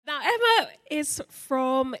is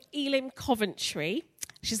from Elim Coventry.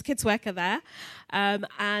 She's a kids worker there,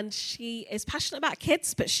 and she is passionate about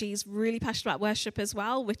kids, but she's really passionate about worship as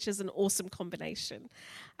well, which is an awesome combination.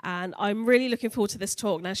 And I'm really looking forward to this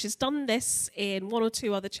talk. Now, she's done this in one or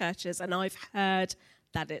two other churches, and I've heard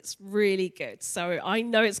that it's really good. So I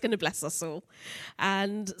know it's going to bless us all.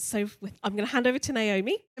 And so I'm going to hand over to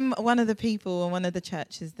Naomi. One of the people in one of the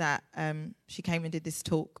churches that she came and did this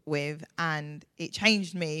talk with, and it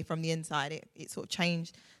changed me from the inside. It sort of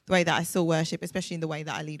changed the way that I saw worship, especially in the way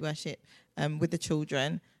that I lead worship with the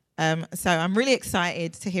children. So I'm really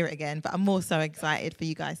excited to hear it again, but I'm more so excited for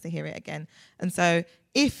you guys to hear it again. And so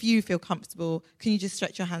if you feel comfortable, can you just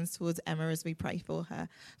stretch your hands towards Emma as we pray for her?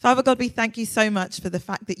 Father God, we thank you so much for the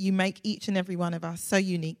fact that you make each and every one of us so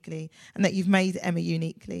uniquely, and that you've made Emma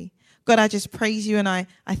uniquely. God, I just praise you, and I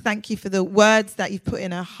thank you for the words that you've put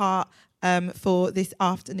in her heart for this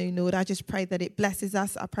afternoon, Lord. I just pray that it blesses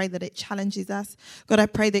us. I pray that it challenges us. God, I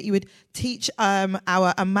pray that you would teach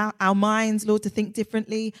our minds, Lord, to think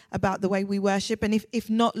differently about the way we worship. And if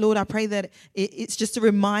not, Lord, I pray that it's just a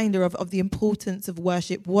reminder of the importance of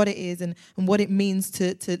worship, what it is and what it means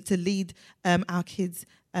to lead our kids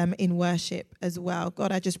in worship as well.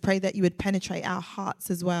 God, I just pray that you would penetrate our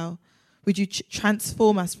hearts as well. Would you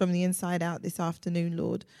transform us from the inside out this afternoon,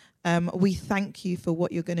 Lord? We thank you for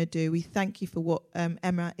what you're going to do. We thank you for what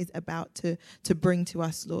Emma is about to bring to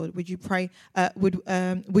us, Lord. Would you pray?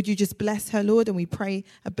 Would you just bless her, Lord? And we pray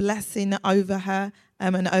a blessing over her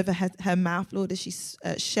and over her mouth, Lord, as she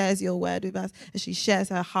shares your word with us, as she shares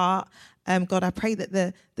her heart. God, I pray that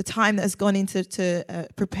the time that has gone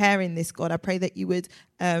into preparing this, God, I pray that you would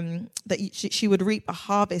she would reap a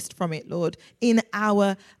harvest from it, Lord, in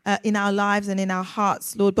our lives and in our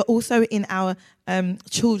hearts, Lord, but also in our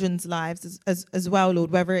children's lives as well,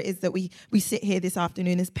 Lord. Whether it is that we sit here this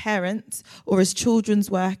afternoon as parents or as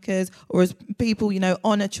children's workers or as people,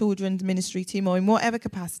 on a children's ministry team or in whatever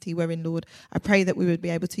capacity we're in, Lord, I pray that we would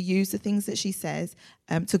be able to use the things that she says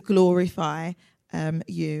to glorify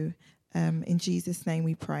you. In Jesus' name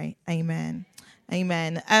we pray. Amen.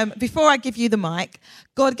 Amen. Before I give you the mic,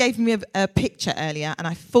 God gave me a picture earlier, and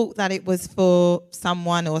I thought that it was for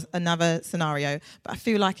someone or another scenario, but I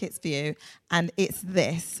feel like it's for you, and it's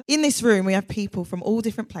this. In this room, we have people from all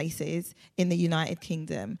different places in the United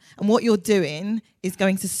Kingdom, and what you're doing is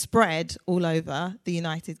going to spread all over the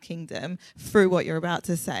United Kingdom through what you're about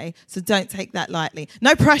to say, so don't take that lightly.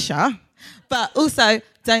 No pressure. But also,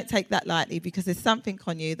 don't take that lightly, because there's something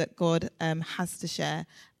on you that God has to share.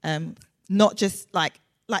 Not just like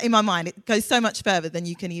in my mind, it goes so much further than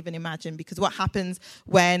you can even imagine, because what happens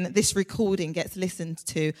when this recording gets listened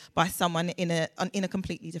to by someone in a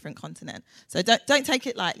completely different continent. So don't take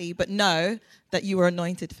it lightly, but know that you are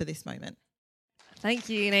anointed for this moment. Thank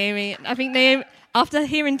you, Naomi. I think Naomi, after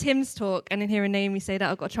hearing Tim's talk and then hearing Naomi say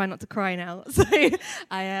that, I've got to try not to cry now. So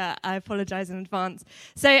I apologise in advance.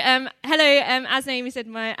 So hello, as Naomi said,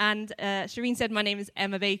 and Shireen said, my name is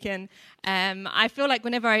Emma Bacon. I feel like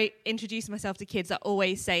whenever I introduce myself to kids, I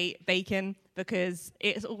always say Bacon, because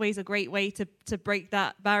it's always a great way to break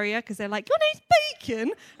that barrier, because they're like, your name's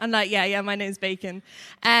Bacon? I'm like, yeah, my name's Bacon.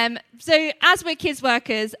 So as we're kids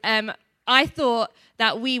workers, I thought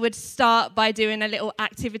that we would start by doing a little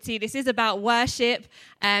activity. This is about worship.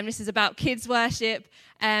 This is about kids' worship.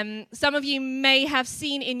 Some of you may have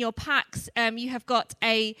seen in your packs, you have got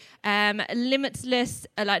a limitless,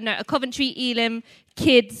 a Coventry Elim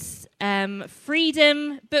Kids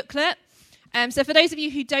Freedom booklet. So for those of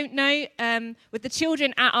you who don't know, with the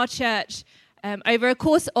children at our church, over a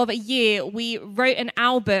course of a year, we wrote an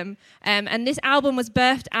album, and this album was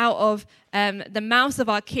birthed out of the mouths of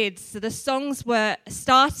our kids. So the songs were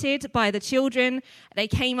started by the children. They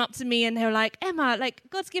came up to me and they were like, Emma,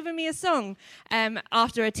 God's given me a song,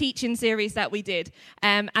 after a teaching series that we did.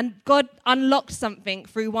 And God unlocked something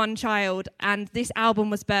through one child, and this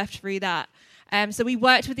album was birthed through that. So we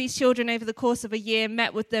worked with these children over the course of a year,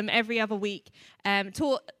 met with them every other week,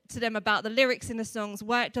 taught to them about the lyrics in the songs,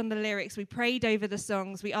 worked on the lyrics, we prayed over the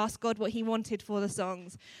songs, we asked God what he wanted for the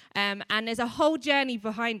songs. And there's a whole journey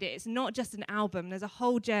behind it. It's not just an album, there's a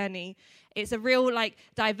whole journey. It's a real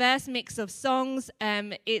diverse mix of songs.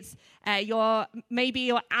 It's maybe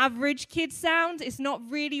your average kid sound. It's not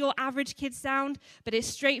really your average kid sound, but it's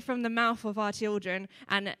straight from the mouth of our children.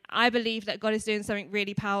 And I believe that God is doing something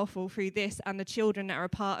really powerful through this and the children that are a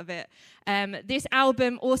part of it. This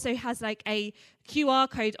album also has like a QR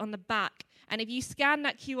code on the back. And if you scan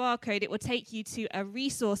that QR code, it will take you to a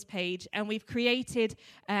resource page. And we've created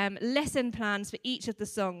lesson plans for each of the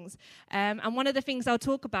songs. And one of the things I'll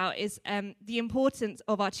talk about is the importance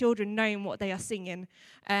of our children knowing what they are singing,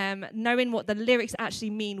 knowing what the lyrics actually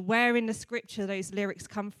mean, where in the scripture those lyrics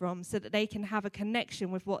come from, so that they can have a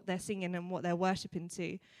connection with what they're singing and what they're worshiping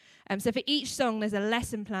to. So for each song, there's a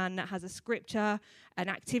lesson plan that has a scripture, an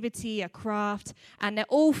activity, a craft, and they're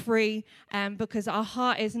all free because our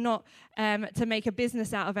heart is not to make a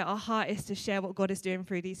business out of it. Our heart is to share what God is doing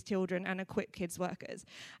through these children and equip kids workers.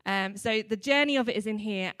 So the journey of it is in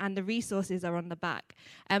here, and the resources are on the back.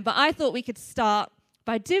 But I thought we could start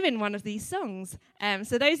by doing one of these songs.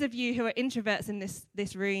 So those of you who are introverts in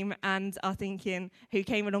this room and are thinking, who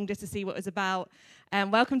came along just to see what it was about,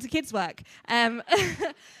 welcome to Kids Work.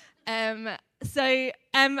 She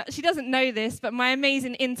doesn't know this, but my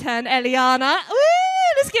amazing intern, Eliana,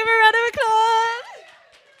 let's give her a round of applause.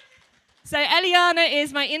 So Eliana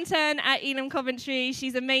is my intern at Elim Coventry.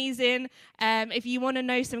 She's amazing. If you want to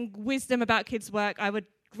know some wisdom about kids' work, I would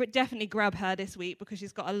definitely grab her this week because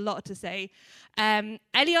she's got a lot to say.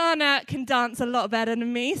 Eliana can dance a lot better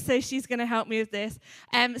than me, so she's going to help me with this.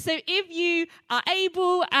 So if you are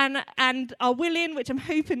able and are willing, which I'm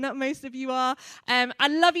hoping that most of you are,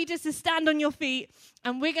 I'd love you just to stand on your feet,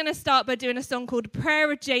 and we're going to start by doing a song called Prayer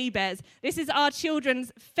of Jabez. This is our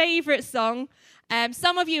children's favourite song.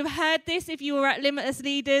 Some of you have heard this if you were at Limitless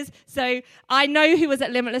Leaders. So I know who was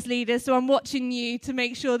at Limitless Leaders, so I'm watching you to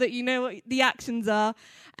make sure that you know what the actions are.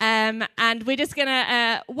 And we're just going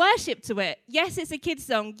to worship to it. Yes, it's a kid's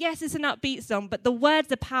song. Yes, it's an upbeat song, but the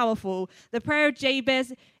words are powerful. The Prayer of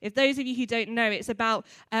Jabez, if those of you who don't know, it's about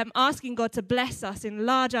asking God to bless us,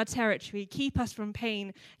 enlarge our territory, keep us from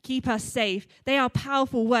pain, keep us safe. They are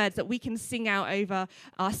powerful words that we can sing out over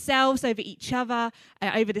ourselves, over each other,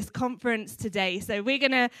 over this conference today. So we're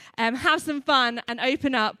going to have some fun and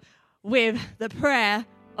open up with the Prayer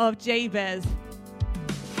of Jabez.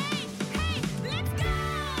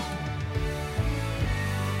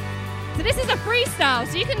 So this is a freestyle,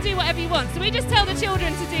 so you can do whatever you want. So we just tell the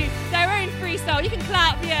children to do their own freestyle. You can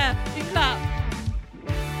clap, yeah, you can clap.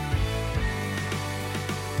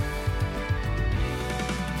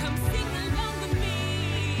 Come sing along with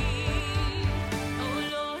me. Oh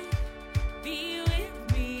Lord, be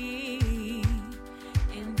with me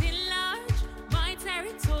and enlarge my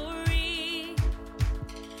territory.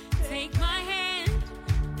 Take my hand,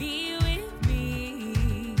 be with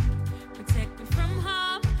me. Protect me from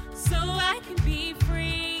harm, so I can be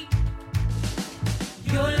free.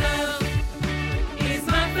 Your love is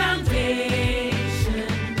my foundation.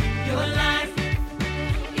 Your life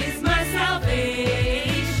is my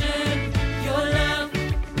salvation. Your love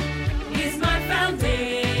is my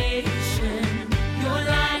foundation. Your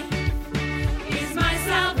life is my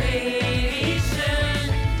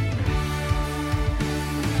salvation.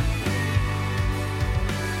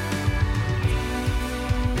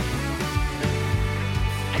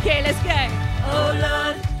 Okay, let's go. Oh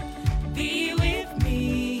Lord, be with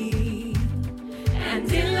me and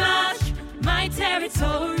enlarge my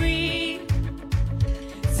territory.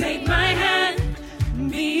 Take my hand,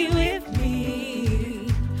 be with me.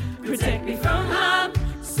 Protect me from harm,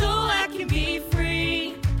 so I can be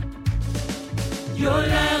free. Your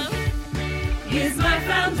love is my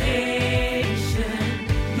foundation.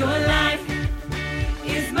 Your life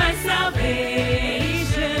is my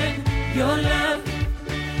salvation. Your love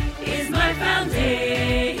is my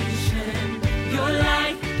foundation. Your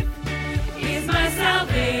life is my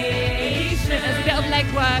salvation. There's a bit of leg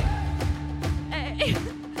work.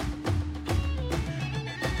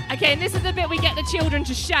 Okay, and this is the bit we get the children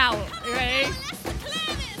to shout. You ready?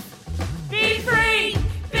 Be free,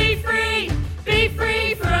 be free, be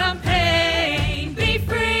free from pain. Be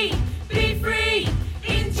free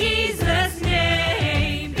in Jesus'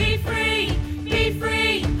 name. Be free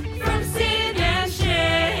from sin and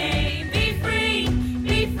shame. Be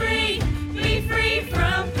free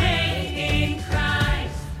from pain in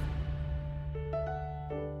Christ.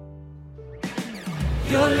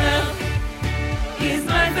 Your love is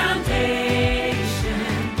my foundation.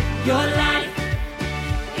 Your life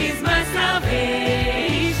is my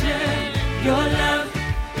salvation. Your love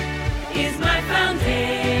is my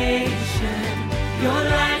foundation. Your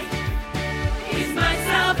life is my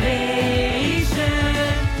salvation.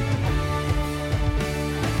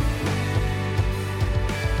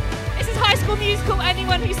 This is High School Musical.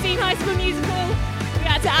 Anyone who's seen High School Musical, we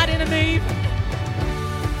had to add in a move.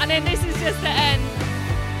 And then this is just the end.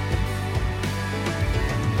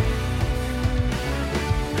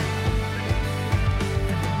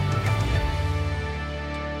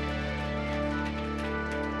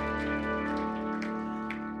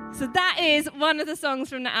 So that is one of the songs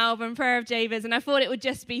from the album, Prayer of Jabez, and I thought it would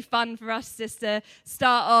just be fun for us just to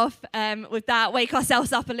start off with that, wake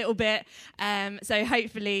ourselves up a little bit. So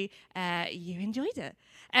hopefully you enjoyed it.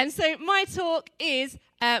 And so my talk is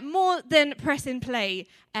more than press and play.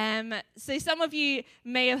 So some of you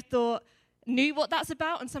may have knew what that's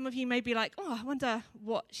about, and some of you may be like, oh, I wonder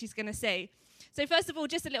what she's going to say. So first of all,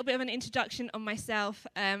 just a little bit of an introduction on myself.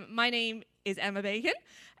 My name is Emma Bacon.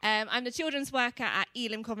 I'm the children's worker at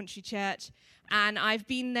Elim Coventry Church, and I've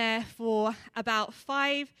been there for about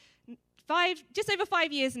just over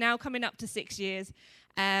 5 years now, coming up to 6 years.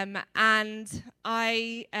 And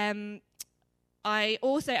I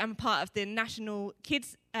also am part of the national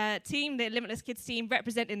kids team, the Limitless Kids team,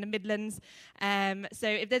 representing the Midlands. So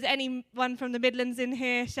if there's anyone from the Midlands in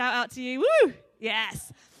here, shout out to you. Woo!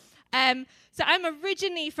 Yes. So I'm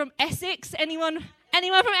originally from Essex. Anyone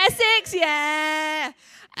from Essex? Yeah.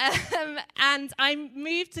 And I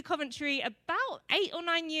moved to Coventry about 8 or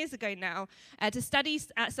 9 years ago now to study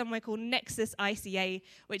at somewhere called Nexus ICA,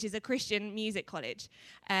 which is a Christian music college.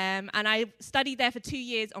 And I studied there for 2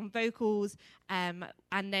 years on vocals, and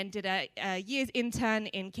then did a year's intern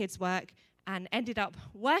in kids work, and ended up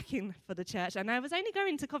working for the church. And I was only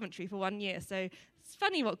going to Coventry for 1 year, so it's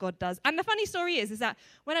funny what God does. And the funny story is that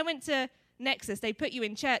when I went to Nexus, they put you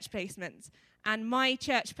in church placements. And my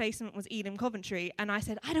church placement was Elim Coventry. And I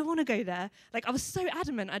said, I don't want to go there. Like, I was so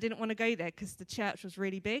adamant I didn't want to go there because the church was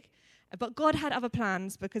really big. But God had other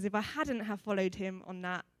plans, because if I hadn't have followed him on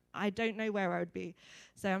that, I don't know where I would be.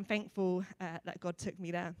 So I'm thankful that God took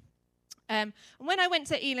me there. When I went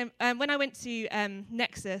to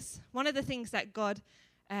Nexus, one of the things that God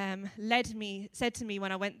said to me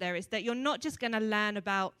when I went there is that you're not just going to learn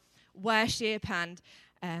about worship and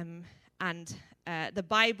the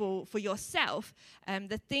Bible for yourself.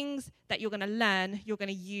 The things that you're going to learn, you're going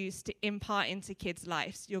to use to impart into kids'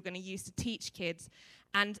 lives. You're going to use to teach kids.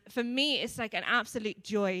 And for me, it's like an absolute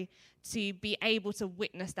joy to be able to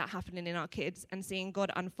witness that happening in our kids and seeing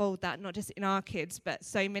God unfold that, not just in our kids, but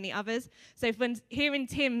so many others. So when hearing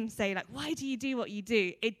Tim say, like, why do you do what you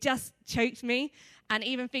do? It just choked me. And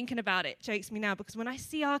even thinking about it chokes me now, because when I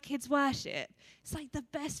see our kids worship, it's like the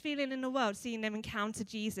best feeling in the world, seeing them encounter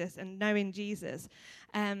Jesus and knowing Jesus.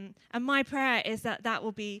 And my prayer is that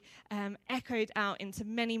will be echoed out into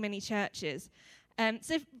many, many churches.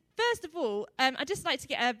 So first of all, I'd just like to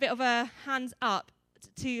get a bit of a hands up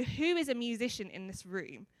to who is a musician in this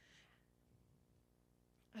room.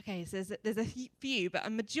 Okay, so there's a few, but a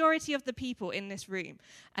majority of the people in this room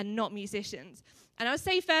are not musicians. And I would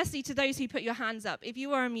say firstly to those who put your hands up, if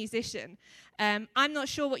you are a musician, I'm not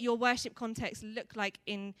sure what your worship context look like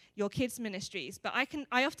in your kids' ministries, but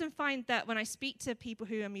I often find that when I speak to people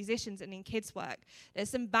who are musicians and in kids' work, there's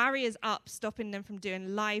some barriers up stopping them from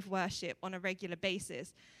doing live worship on a regular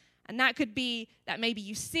basis. And that could be that maybe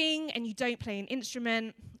you sing and you don't play an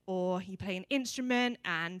instrument, or you play an instrument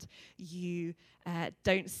and you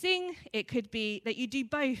don't sing. It could be that you do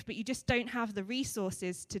both, but you just don't have the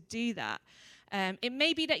resources to do that. It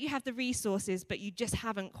may be that you have the resources, but you just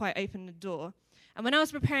haven't quite opened the door. And when I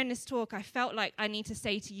was preparing this talk, I felt like I need to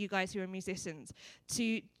say to you guys who are musicians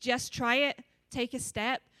to just try it, take a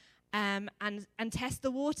step, and test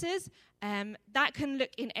the waters. That can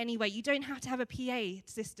look in any way. You don't have to have a PA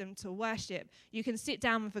system to worship. You can sit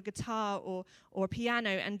down with a guitar or a piano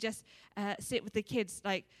and just sit with the kids.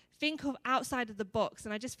 Like, think of outside of the box.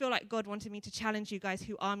 And I just feel like God wanted me to challenge you guys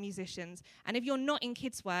who are musicians. And if you're not in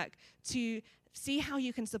kids' work, to see how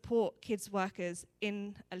you can support kids' workers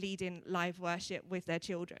in leading live worship with their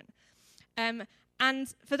children. And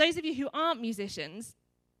for those of you who aren't musicians,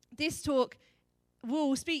 this talk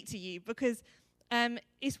will speak to you, because I'm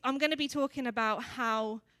going to be talking about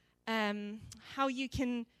how you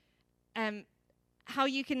can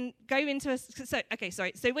go into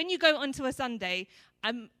So when you go onto a Sunday,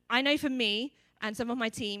 I know for me and some of my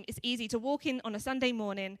team, it's easy to walk in on a Sunday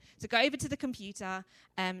morning, to go over to the computer,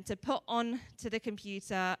 to put on to the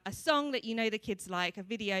computer a song that you know the kids like, a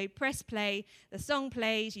video, press play, the song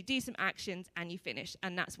plays, you do some actions, and you finish,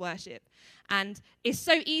 and that's worship. And it's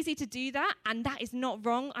so easy to do that, and that is not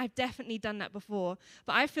wrong. I've definitely done that before.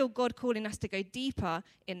 But I feel God calling us to go deeper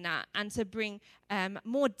in that and to bring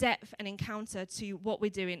more depth and encounter to what we're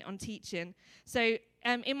doing on teaching. So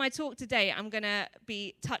in my talk today, I'm going to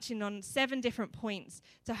be touching on 7 different points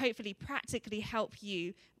to hopefully practically help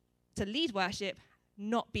you to lead worship,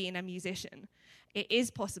 not being a musician. It is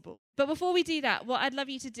possible. But before we do that, what I'd love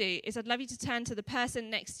you to do is I'd love you to turn to the person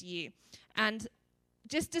next to you and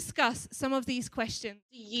just discuss some of these questions.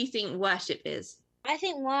 Do you think worship is? I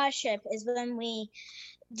think worship is when we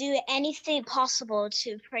do anything possible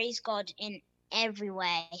to praise God in every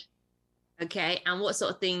way. Okay, and what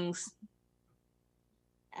sort of things?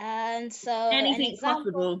 So an Anything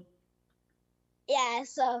example, possible. yeah.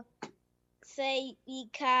 So we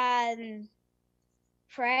can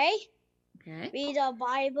pray, Okay. read our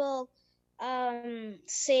Bible,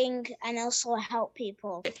 sing, and also help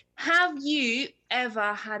people. Have you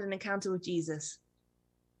ever had an encounter with Jesus?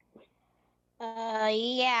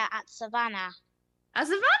 Yeah, at Savannah. At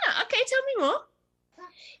Savannah? Okay, tell me more.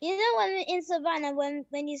 You know, when in Savannah,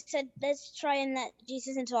 when you said let's try and let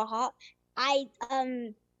Jesus into our heart, I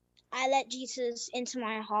let Jesus into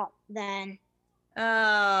my heart then.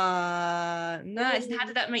 Nice. How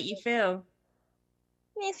did that make you feel?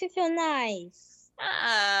 Makes me feel nice.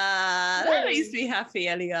 That makes me happy,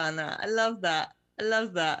 Eliana. I love that. I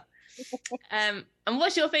love that. And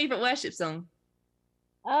what's your favorite worship song?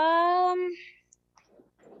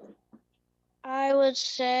 I would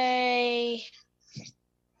say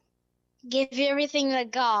give you everything I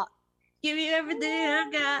got. Give you everything I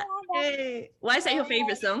got. Hey. Why is that your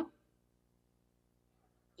favorite song?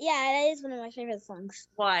 Yeah, that is one of my favorite songs.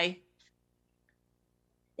 Why?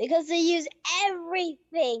 Because they use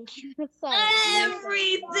everything in the song.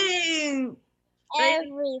 Everything.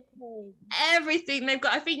 Everything. Everything they've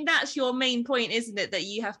got. I think that's your main point, isn't it? That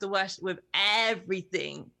you have to worship with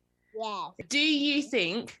everything. Yes. Do you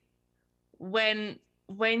think when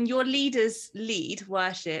your leaders lead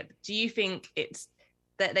worship, do you think it's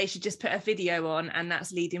that they should just put a video on and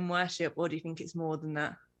that's leading worship, or do you think it's more than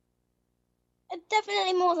that?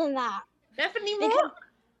 Definitely more than that. Definitely more.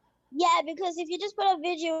 Because if you just put a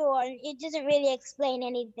video on, it doesn't really explain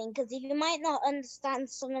anything. Because if you might not understand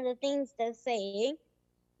some of the things they're saying.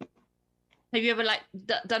 Have you ever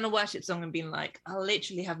done a worship song and been like, I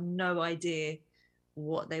literally have no idea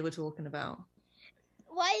what they were talking about?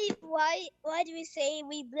 Why do we say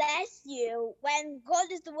we bless you when God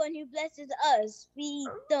is the one who blesses us? We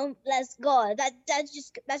don't bless God.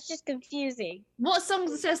 That's just confusing. What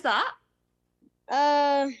song says that?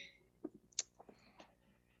 I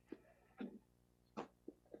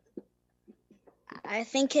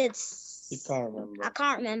think it's. You can't remember. I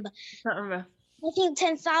can't remember. Can't remember. I think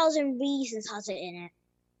 10,000 Reasons has it in it.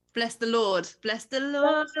 Bless the Lord. Bless the Lord.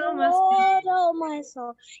 Bless the Lord, oh my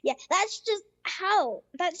soul. Yeah, that's just how.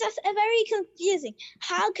 That's just a very confusing.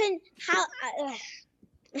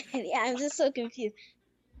 Yeah, I'm just so confused.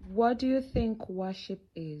 What do you think worship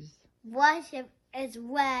is? Worship is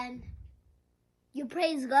when you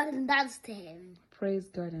praise God and dance to Him. Praise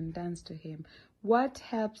God and dance to Him. What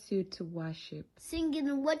helps you to worship? Singing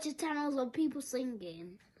and watching channels of people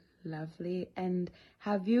singing. Lovely. And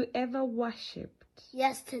have you ever worshipped?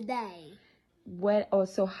 Yes, today.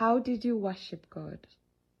 So how did you worship God?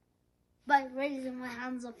 By raising my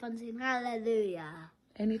hands up and saying hallelujah.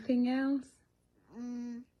 Anything else?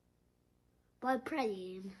 By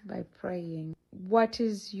praying. By praying. What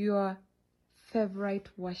is your favorite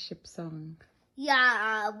worship song?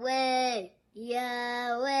 Yahweh,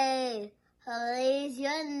 Yahweh, holy is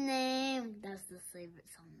your name. That's the favorite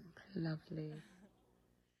song. Lovely.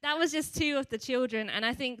 That was just two of the children, and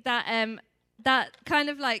I think that that kind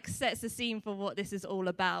of like sets the scene for what this is all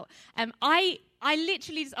about. I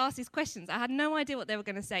literally just asked these questions. I had no idea what they were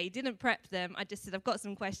going to say. Didn't prep them. I just said, I've got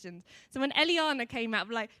some questions. So when Eliana came out,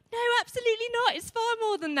 I'm like, no, absolutely not. It's far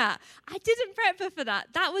more than that. I didn't prep her for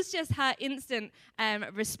that. That was just her instant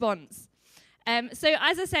response. So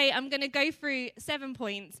as I say, I'm going to go through 7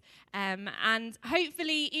 points, and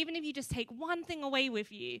hopefully, even if you just take one thing away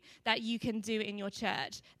with you that you can do in your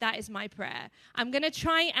church, that is my prayer. I'm going to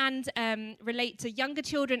try and relate to younger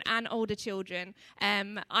children and older children.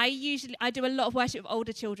 I do a lot of worship with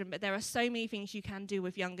older children, but there are so many things you can do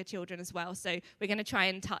with younger children as well. So we're going to try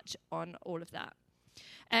and touch on all of that.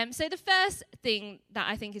 So the first thing that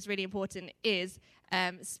I think is really important is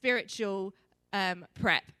spiritual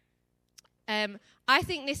prep. I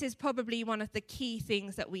think this is probably one of the key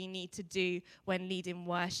things that we need to do when leading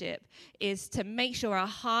worship, is to make sure our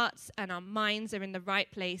hearts and our minds are in the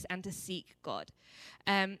right place and to seek God.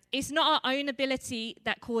 It's not our own ability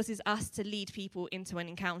that causes us to lead people into an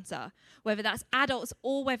encounter, whether that's adults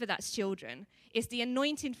or whether that's children. It's the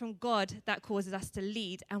anointing from God that causes us to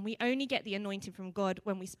lead, and we only get the anointing from God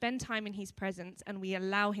when we spend time in His presence and we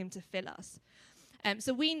allow Him to fill us. I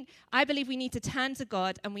believe we need to turn to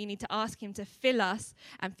God and we need to ask Him to fill us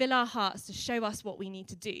and fill our hearts to show us what we need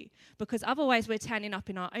to do, because otherwise we're turning up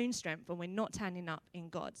in our own strength and we're not turning up in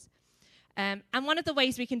God's. And one of the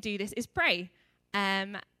ways we can do this is pray,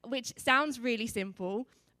 which sounds really simple,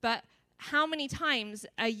 but how many times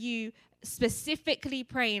are you specifically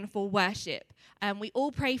praying for worship. We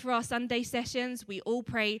all pray for our Sunday sessions. We all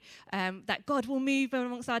pray that God will move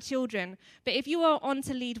amongst our children. But if you are on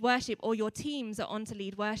to lead worship, or your teams are on to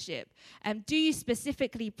lead worship, do you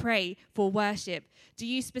specifically pray for worship? Do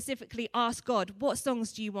you specifically ask God, what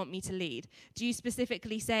songs do you want me to lead? Do you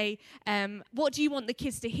specifically say, what do you want the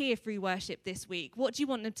kids to hear through worship this week? What do you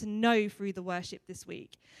want them to know through the worship this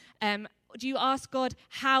week? Do you ask God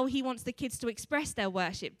how he wants the kids to express their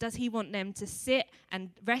worship? Does he want them to sit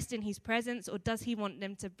and rest in his presence, or does he want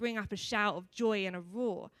them to bring up a shout of joy and a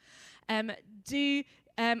roar? Do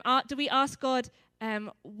we ask God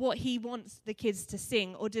what he wants the kids to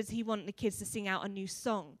sing, or does he want the kids to sing out a new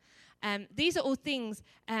song? These are all things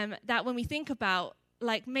that when we think about,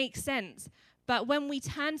 make sense. But when we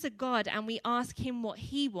turn to God and we ask him what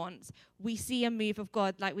he wants, we see a move of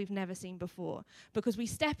God like we've never seen before. Because we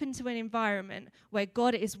step into an environment where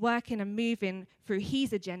God is working and moving through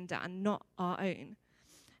his agenda and not our own.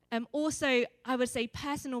 Also, I would say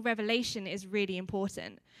personal revelation is really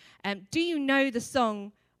important. Do you know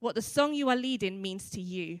what the song you are leading means to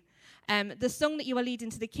you? The song that you are leading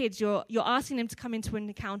to the kids, you're asking them to come into an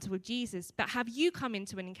encounter with Jesus. But have you come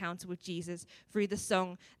into an encounter with Jesus through the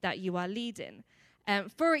song that you are leading?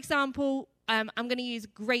 For example, I'm going to use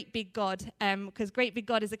Great Big God, because Great Big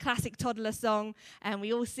God is a classic toddler song, and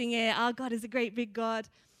we all sing it, our God is a great big God.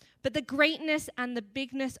 But the greatness and the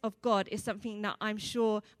bigness of God is something that I'm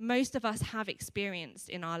sure most of us have experienced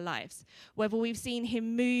in our lives. Whether we've seen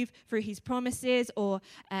him move through his promises, or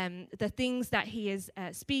the things that he is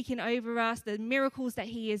speaking over us, the miracles that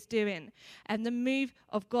he is doing. And the move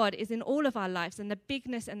of God is in all of our lives. And the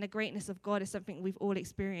bigness and the greatness of God is something we've all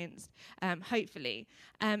experienced, hopefully.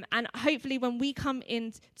 And hopefully when we come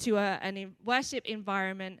into a worship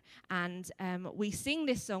environment and we sing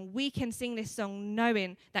this song, we can sing this song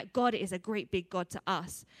knowing that God is a great big God to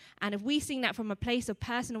us. And if we sing that from a place of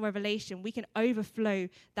personal revelation, we can overflow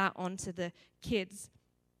that onto the kids.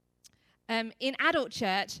 In adult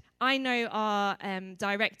church, I know our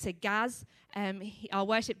director, Gaz, our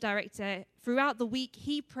worship director, throughout the week,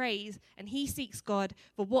 he prays and he seeks God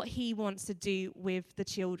for what he wants to do with the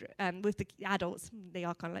children, with the adults. They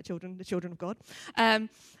are kind of like children, the children of God.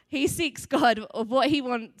 He seeks God of what he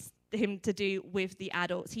wants him to do with the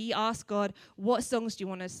adults. He asks God, what songs do you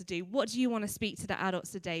want us to do? What do you want to speak to the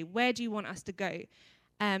adults today? Where do you want us to go?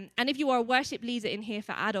 And if you are a worship leader in here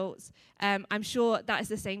for adults, I'm sure that is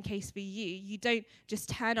the same case for you. You don't just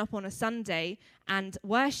turn up on a Sunday and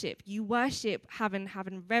worship. You worship having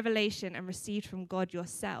revelation and received from God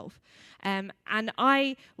yourself. And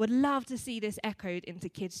I would love to see this echoed into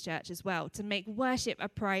kids' church as well, to make worship a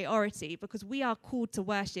priority, because we are called to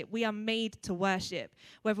worship. We are made to worship.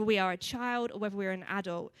 Whether we are a child or whether we're an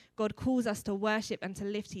adult, God calls us to worship and to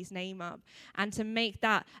lift his name up, and to make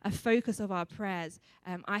that a focus of our prayers,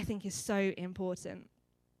 I think is so important.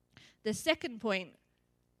 The second point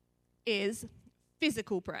is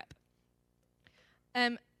physical prep.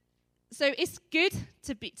 So it's good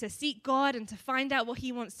to seek God and to find out what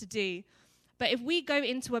he wants to do. But if we go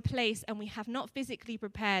into a place and we have not physically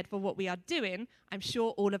prepared for what we are doing, I'm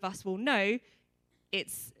sure all of us will know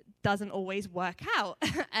it doesn't always work out.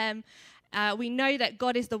 We know that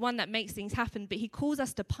God is the one that makes things happen, but he calls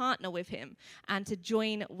us to partner with him and to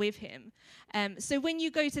join with him. So when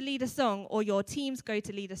you go to lead a song, or your teams go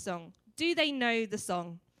to lead a song, do they know the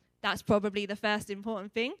song? That's probably the first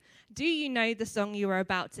important thing. Do you know the song you are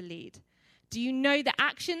about to lead? Do you know the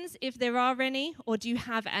actions, if there are any, or do you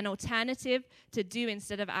have an alternative to do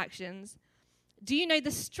instead of actions? Do you know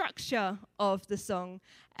the structure of the song?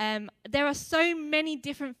 There are so many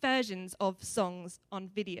different versions of songs on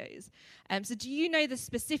videos. So do you know the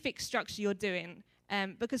specific structure you're doing?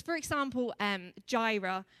 Because, for example,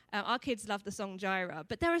 Gyra, our kids love the song Gyra,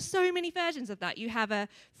 but there are so many versions of that. You have a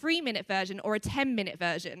 3-minute version or a 10-minute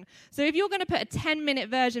version. So if you're going to put a 10-minute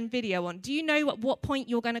version video on, do you know at what point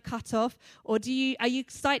you're going to cut off? Or are you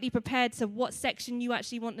slightly prepared to what section you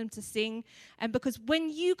actually want them to sing? And because when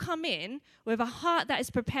you come in with a heart that is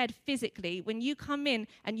prepared physically, when you come in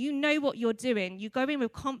and you know what you're doing, you go in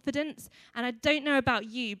with confidence. And I don't know about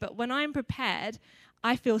you, but when I'm prepared,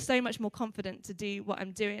 I feel so much more confident to do what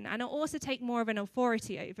I'm doing. And I also take more of an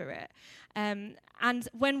authority over it. And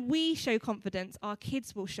when we show confidence, our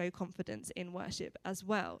kids will show confidence in worship as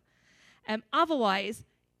well. Otherwise,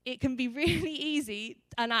 it can be really easy,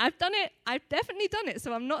 and I've definitely done it,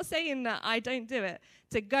 so I'm not saying that I don't do it,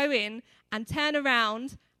 to go in and turn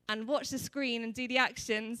around and watch the screen and do the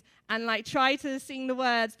actions and try to sing the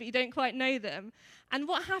words, but you don't quite know them. And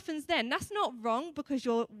what happens then? That's not wrong because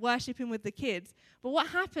you're worshiping with the kids. But what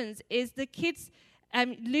happens is the kids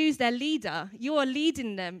lose their leader. You're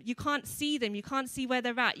leading them. You can't see them. You can't see where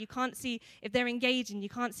they're at. You can't see if they're engaging. You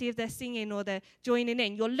can't see if they're singing or they're joining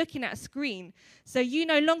in. You're looking at a screen. So you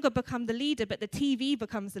no longer become the leader, but the TV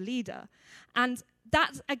becomes the leader. And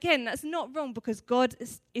that's not wrong, because God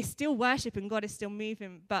is still worshiping. God is still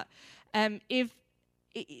moving. But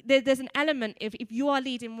there's an element, if you are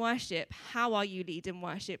leading worship, how are you leading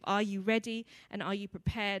worship? Are you ready, and are you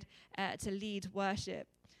prepared to lead worship?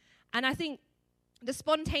 And I think the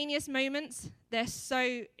spontaneous moments, they're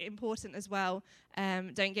so important as well.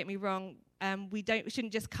 Don't get me wrong. We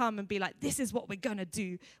shouldn't just come and be like, this is what we're going to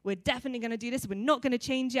do. We're definitely going to do this. We're not going to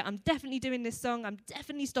change it. I'm definitely doing this song. I'm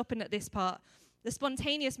definitely stopping at this part. The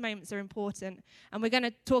spontaneous moments are important, and we're going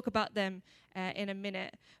to talk about them in a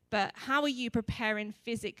minute. But how are you preparing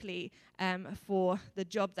physically for the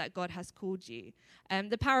job that God has called you?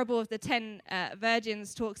 The parable of the 10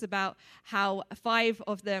 virgins talks about how 5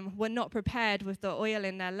 of them were not prepared with the oil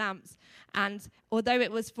in their lamps. And although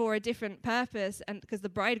it was for a different purpose, and because the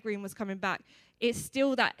bridegroom was coming back, it's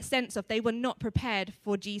still that sense of they were not prepared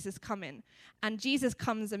for Jesus coming. And Jesus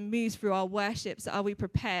comes and moves through our worship. So are we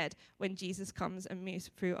prepared when Jesus comes and moves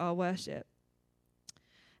through our worship?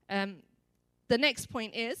 The next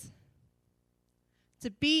point is to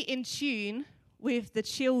be in tune with the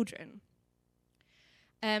children.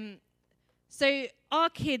 So our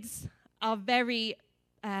kids are very,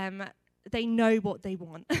 they know what they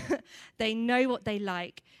want. They know what they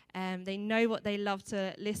like. They know what they love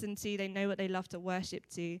to listen to. They know what they love to worship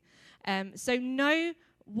to. So know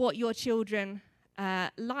what your children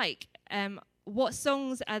like. What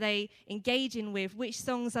songs are they engaging with? Which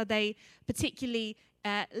songs are they particularly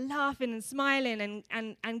laughing and smiling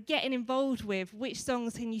and getting involved with? Which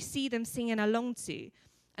songs can you see them singing along to?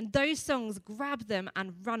 And those songs, grab them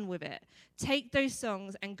and run with it. Take those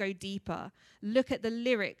songs and go deeper. Look at the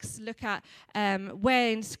lyrics. Look at where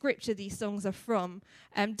in Scripture these songs are from.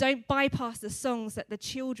 Don't bypass the songs that the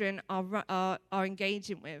children are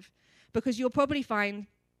engaging with, because you'll probably find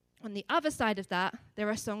on the other side of that, there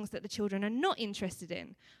are songs that the children are not interested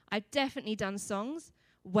in. I've definitely done songs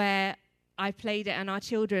where I played it and our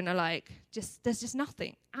children are like, there's just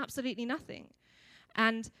nothing, absolutely nothing.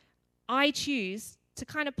 And I choose to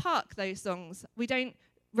kind of park those songs. We don't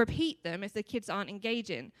repeat them if the kids aren't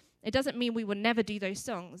engaging. It doesn't mean we will never do those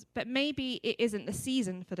songs, but maybe it isn't the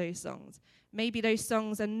season for those songs. Maybe those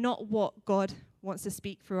songs are not what God wants to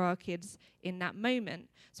speak through our kids in that moment.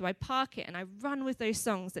 So I park it and I run with those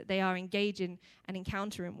songs that they are engaging and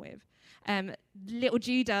encountering with. Little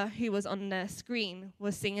Judah, who was on the screen,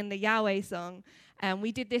 was singing the Yahweh song.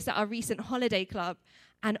 We did this at our recent holiday club.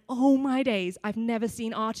 And oh my days, I've never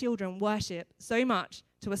seen our children worship so much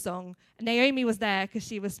to a song. Naomi was there because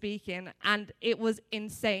she was speaking, and it was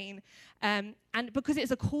insane. And because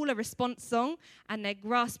it's a caller response song, and they're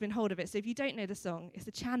grasping hold of it. So if you don't know the song, it's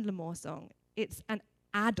the Chandler Moore song. It's an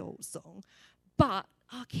adult song. But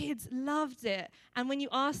our kids loved it. And when you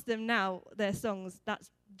ask them now their songs,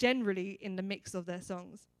 that's generally in the mix of their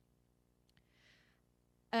songs.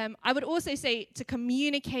 I would also say to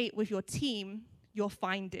communicate with your team your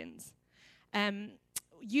findings.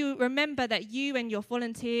 You remember that you and your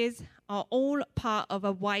volunteers are all part of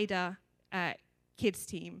a wider kids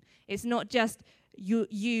team. It's not just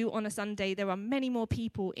you on a Sunday. There are many more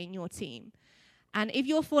people in your team. And if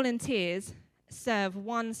your volunteers serve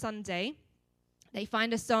one Sunday, they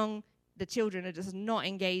find a song the children are just not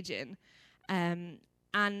engaging, and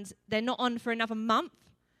they're not on for another month,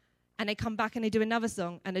 and they come back and they do another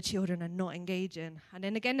song, and the children are not engaging. And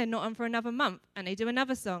then again, they're not on for another month, and they do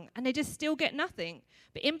another song, and they just still get nothing.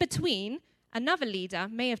 But in between, another leader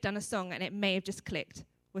may have done a song, and it may have just clicked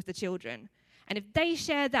with the children. And if they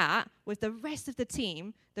share that with the rest of the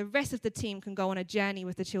team can go on a journey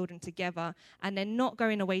with the children together, and they're not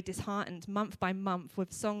going away disheartened month by month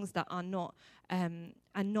with songs that are not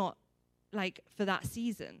like for that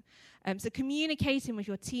season. So communicating with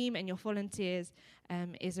your team and your volunteers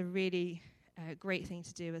is a really great thing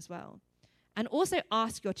to do as well. And also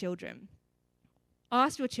ask your children.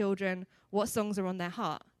 Ask your children what songs are on their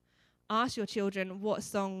heart. Ask your children what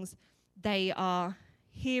songs they are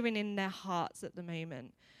hearing in their hearts at the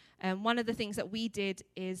moment. One of the things that we did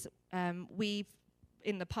is we've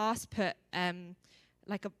in the past put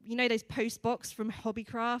those post box from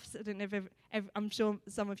Hobbycrafts. I don't know if I'm sure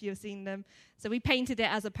some of you have seen them. So we painted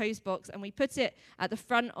it as a post box and we put it at the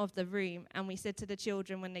front of the room, and we said to the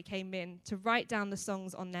children when they came in to write down the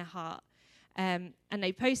songs on their heart. And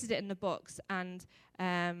they posted it in the box, and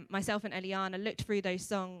myself and Eliana looked through those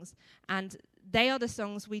songs, and they are the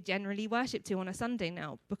songs we generally worship to on a Sunday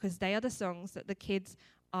now, because they are the songs that the kids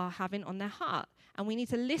are having on their heart. And we need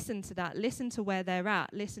to listen to that, listen to where they're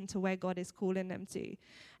at, listen to where God is calling them to.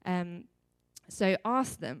 So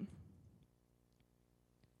ask them.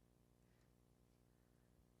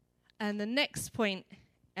 And the next point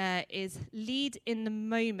is lead in the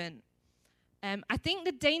moment. I think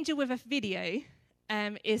the danger with a video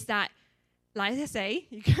is that, like I say,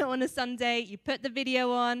 you go on a Sunday, you put the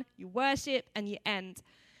video on, you worship, and you end.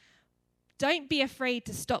 Don't be afraid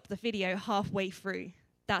to stop the video halfway through.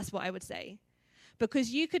 That's what I would say.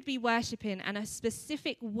 Because you could be worshiping and a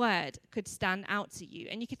specific word could stand out to you.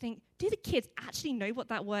 And you could think, do the kids actually know what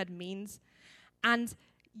that word means? And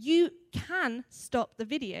you can stop the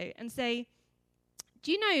video and say,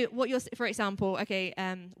 do you know what you're, for example,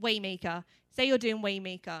 Waymaker. Say you're doing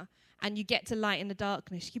Waymaker and you get to light in the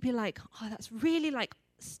darkness. You'd be like, oh, that's really like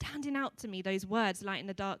standing out to me, those words, light in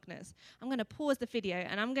the darkness. I'm going to pause the video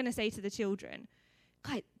and I'm going to say to the children,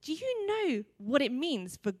 guys, do you know what it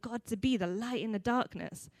means for God to be the light in the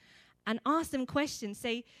darkness? And ask them questions.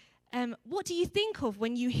 Say, what do you think of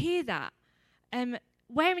when you hear that?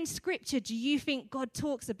 Where in Scripture do you think God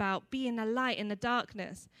talks about being a light in the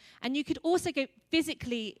darkness? And you could also go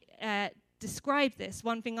physically describe this.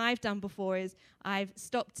 One thing I've done before is I've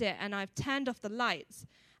stopped it and I've turned off the lights.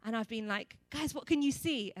 And I've been like, guys, what can you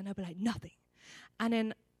see? And they'll be like, nothing. And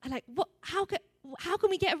then I'm like, what? How can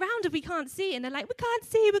we get around if we can't see? And they're like, we can't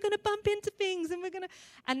see. We're going to bump into things.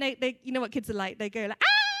 And they you know what kids are like. They go like,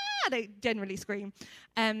 ah! They generally scream.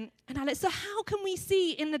 And I'm like, so how can we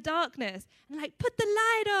see in the darkness? And like, put the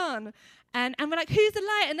light on. And we're like, who's the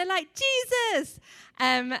light? And they're like, Jesus.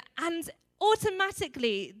 And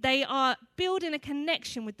automatically, they are building a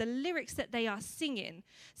connection with the lyrics that they are singing.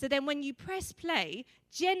 So then when you press play,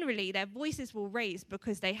 generally their voices will raise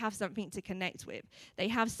because they have something to connect with. They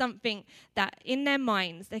have something that in their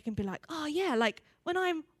minds, they can be like, oh yeah, like when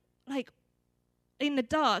I'm like in the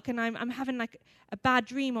dark and I'm having like a bad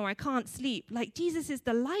dream or I can't sleep, like Jesus is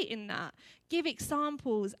the light in that. Give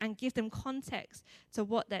examples and give them context to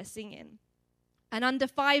what they're singing. And under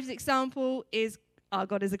 5's example is our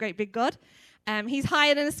God is a great big God. He's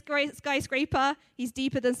higher than a skyscraper. He's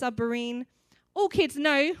deeper than submarine. All kids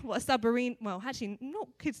know what a submarine... Well, actually,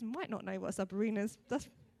 kids might not know what a submarine is.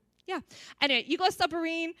 Anyway, you got a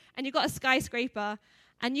submarine and you got a skyscraper.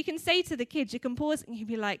 And you can say to the kids, you can pause and you'd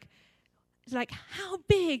be like, how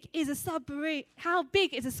big is a submarine? How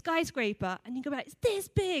big is a skyscraper? And you go like, it's this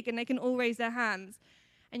big. And they can all raise their hands.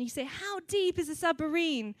 And you say, how deep is a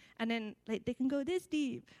submarine? And then like they can go this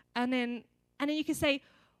deep. And then you can say,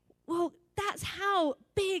 well, that's how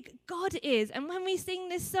big God is. And when we sing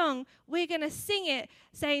this song, we're going to sing it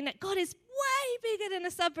saying that God is way bigger than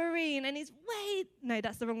a submarine. And no,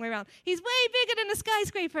 that's the wrong way around. He's way bigger than a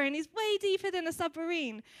skyscraper and he's way deeper than a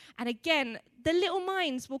submarine. And again, the little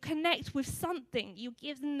minds will connect with something. You're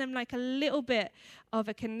giving them like a little bit of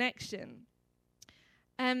a connection.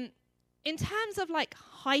 In terms of like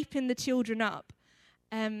hyping the children up,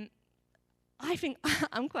 I think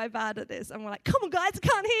I'm quite bad at this. I'm like, come on, guys, I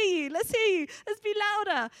can't hear you. Let's hear you. Let's be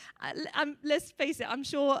louder. Let's face it, I'm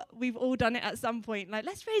sure we've all done it at some point. Like,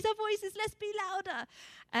 let's raise our voices. Let's be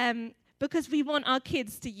louder. Because we want our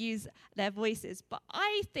kids to use their voices. But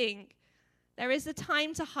I think there is a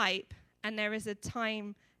time to hype and there is a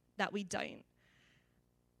time that we don't.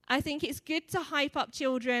 I think it's good to hype up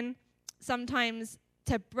children sometimes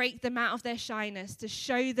to break them out of their shyness, to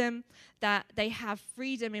show them that they have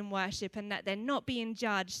freedom in worship and that they're not being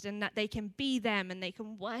judged and that they can be them and they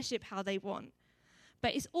can worship how they want.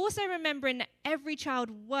 But it's also remembering that every child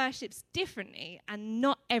worships differently and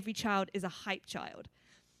not every child is a hype child.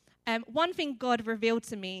 One thing God revealed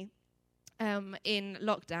to me in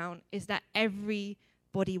lockdown is that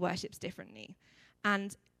everybody worships differently.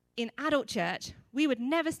 And in adult church, we would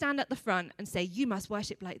never stand at the front and say, you must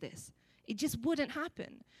worship like this. It just wouldn't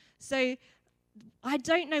happen. So I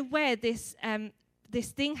don't know where this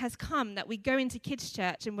thing has come that we go into kids'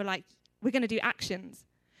 church and we're like, we're going to do actions.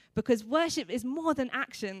 Because worship is more than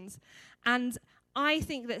actions. And I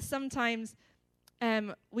think that sometimes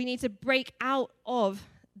we need to break out of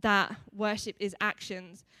that worship is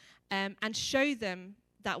actions and show them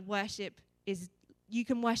that worship is, you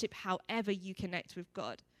can worship however you connect with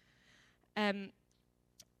God.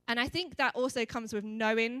 And I think that also comes with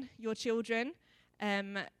knowing your children.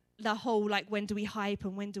 The whole, like, when do we hype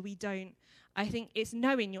and when do we don't? I think it's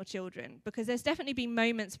knowing your children. Because there's definitely been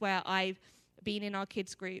moments where I've been in our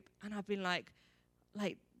kids group and I've been like,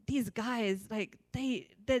 these guys, like,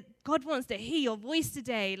 God wants to hear your voice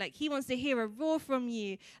today. Like, he wants to hear a roar from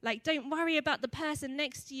you. Like, don't worry about the person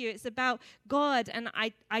next to you. It's about God. And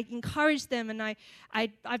I encourage them, and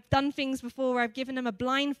I've done things before where I've given them a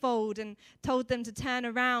blindfold and told them to turn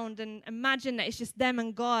around and imagine that it's just them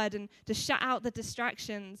and God, and to shut out the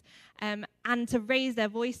distractions, and to raise their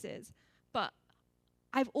voices. But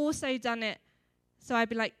I've also done it, so I'd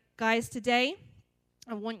be like, guys, today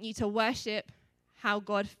I want you to worship how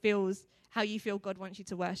you feel God wants you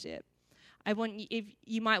to worship. I want you, if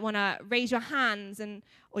you might want to raise your hands,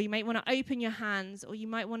 or you might want to open your hands, or you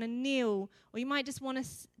might want to kneel, or you might just want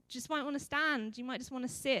to stand. You might just want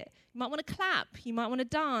to sit. You might want to clap. You might want to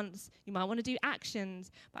dance. You might want to do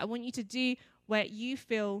actions. But I want you to do where you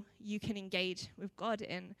feel you can engage with God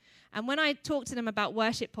in. And when I talk to them about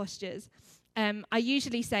worship postures, I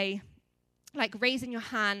usually say, like, raising your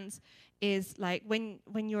hands is like when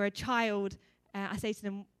you're a child. I say to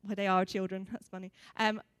them, well, they are children, that's funny.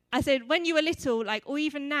 I said, when you were little, like, or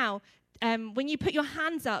even now, when you put your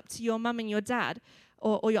hands up to your mum and your dad,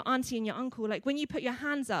 or your auntie and your uncle, like, when you put your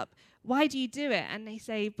hands up, why do you do it? And they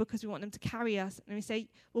say, because we want them to carry us. And we say,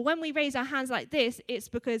 well, when we raise our hands like this, it's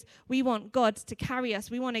because we want God to carry us.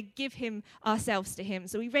 We want to give him ourselves to him.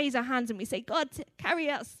 So we raise our hands and we say, God, carry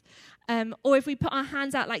us. Or if we put our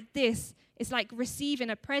hands out like this, it's like receiving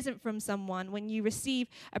a present from someone. When you receive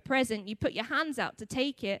a present, you put your hands out to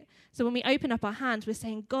take it. So when we open up our hands, we're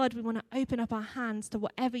saying, God, we want to open up our hands to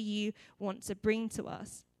whatever you want to bring to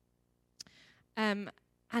us.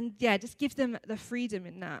 Just give them the freedom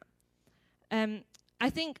in that. I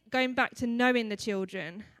think going back to knowing the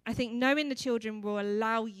children, I think knowing the children will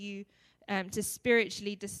allow you to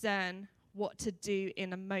spiritually discern what to do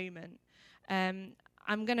in a moment.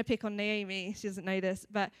 I'm going to pick on Naomi. She doesn't know this.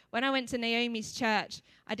 But when I went to Naomi's church,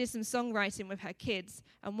 I did some songwriting with her kids.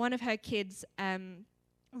 And one of her kids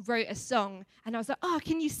wrote a song. And I was like, oh,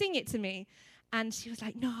 can you sing it to me? And she was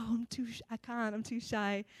like, no, I can't. I'm too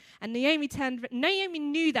shy. And Naomi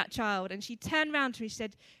knew that child. And she turned around to me.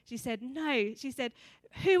 She said, no. She said,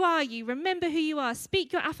 who are you? Remember who you are.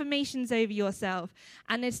 Speak your affirmations over yourself.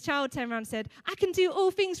 And this child turned around and said, I can do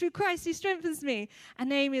all things through Christ who strengthens me. And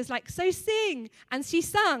Naomi was like, so sing. And she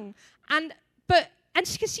sung.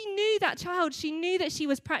 Because she knew that child, she knew that she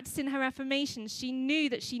was practicing her affirmations. She knew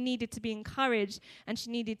that she needed to be encouraged and she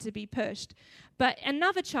needed to be pushed. But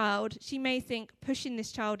another child, she may think pushing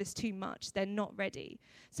this child is too much. They're not ready.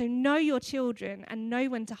 So know your children and know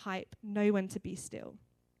when to hype, know when to be still.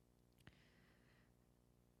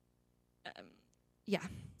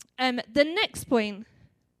 The next point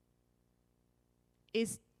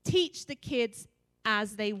is teach the kids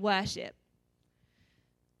as they worship.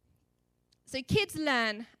 So kids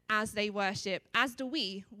learn as they worship, as do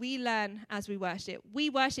we. We learn as we worship. We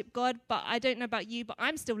worship God, but I don't know about you, but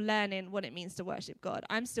I'm still learning what it means to worship God.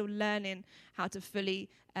 I'm still learning how to fully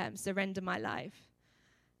surrender my life.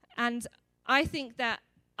 And I think that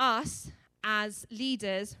us, as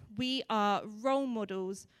leaders, we are role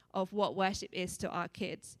models of what worship is to our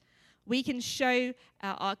kids. We can show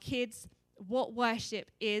our kids what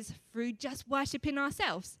worship is through just worshiping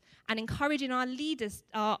ourselves and encouraging our leaders,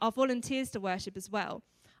 our volunteers to worship as well.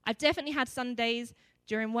 I've definitely had Sundays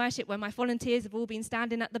during worship where my volunteers have all been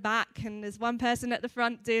standing at the back and there's one person at the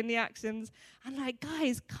front doing the actions. I'm like,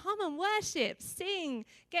 guys, come and worship, sing,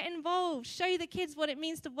 get involved, show the kids what it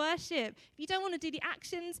means to worship. If you don't want to do the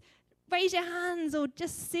actions, raise your hands or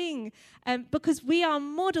just sing, because we are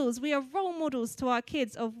models, we are role models to our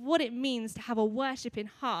kids of what it means to have a worshiping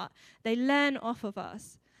heart. They learn off of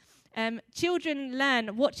us. Children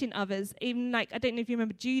learn watching others. Even like, I don't know if you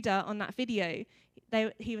remember Judah on that video.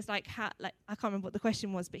 He was like, I can't remember what the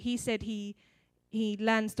question was, but he said he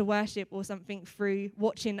learns to worship or something through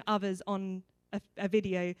watching others on a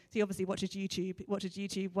video. So he obviously watches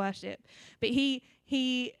YouTube worship. But he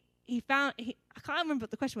found, I can't remember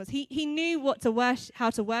what the question was. He knew how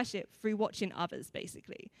to worship through watching others,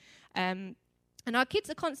 basically. And our kids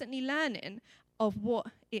are constantly learning of what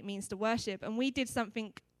it means to worship. And we did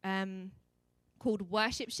something called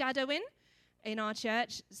worship shadowing in our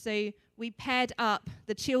church. So we paired up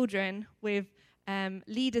the children with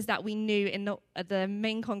leaders that we knew in the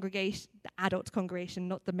main congregation, the adult congregation,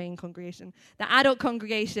 not the main congregation, the adult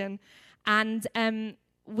congregation. And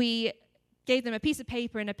we gave them a piece of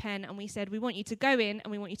paper and a pen, and we said, we want you to go in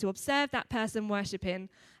and we want you to observe that person worshiping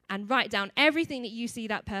and write down everything that you see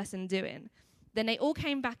that person doing. Then they all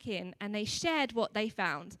came back in and they shared what they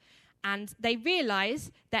found. And they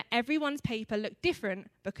realized that everyone's paper looked different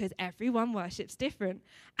because everyone worships different.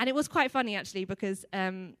 And it was quite funny, actually, because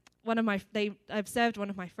I've served one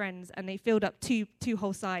of my friends, and they filled up two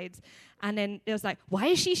whole sides, and then it was like, why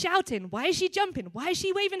is she shouting? Why is she jumping? Why is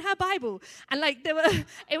she waving her Bible? And like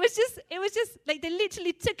it was just like they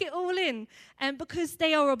literally took it all in, and because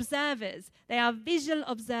they are observers, they are visual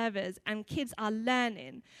observers, and kids are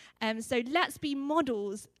learning. So let's be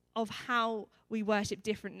models of how we worship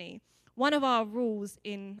differently. One of our rules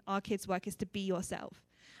in our kids' work is to be yourself.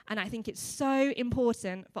 And I think it's so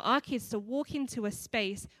important for our kids to walk into a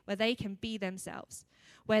space where they can be themselves,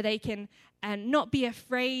 where they can not be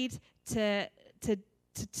afraid to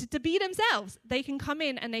be themselves. They can come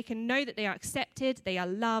in and they can know that they are accepted, they are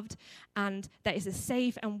loved, and that is a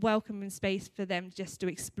safe and welcoming space for them just to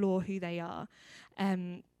explore who they are.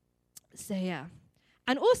 So yeah.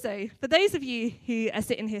 And also, for those of you who are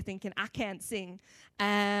sitting here thinking, I can't sing,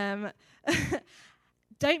 don't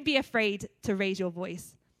be afraid to raise your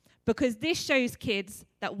voice. Because this shows kids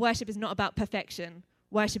that worship is not about perfection.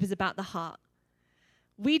 Worship is about the heart.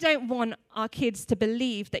 We don't want our kids to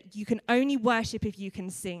believe that you can only worship if you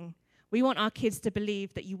can sing. We want our kids to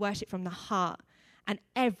believe that you worship from the heart, and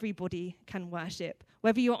everybody can worship,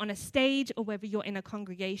 whether you're on a stage or whether you're in a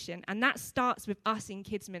congregation. And that starts with us in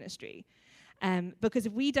kids ministry. Because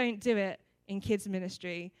if we don't do it in kids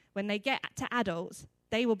ministry, when they get to adults,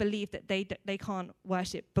 they will believe that they can't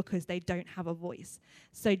worship because they don't have a voice.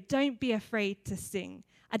 So don't be afraid to sing.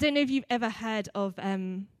 I don't know if you've ever heard of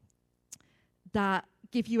that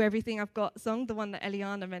Give You Everything I've Got song, the one that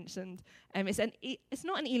Eliana mentioned. It's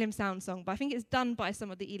not an Elim Sound song, but I think it's done by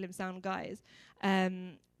some of the Elim Sound guys. But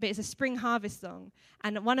it's a spring harvest song.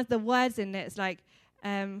 And one of the words in it is like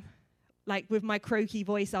with my croaky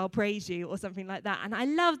voice, I'll praise you, or something like that. And I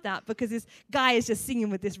love that because this guy is just singing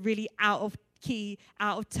with this really out of key,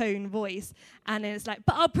 out of tone voice. And then it's like,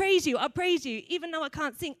 but I'll praise you. Even though I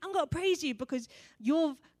can't sing, I'm going to praise you because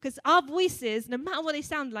our voices, no matter what they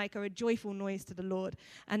sound like, are a joyful noise to the Lord.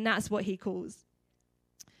 And that's what he calls.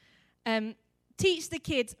 Teach the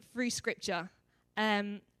kids through scripture.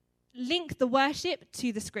 Link the worship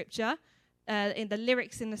to the scripture, in the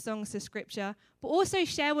lyrics in the songs to scripture, but also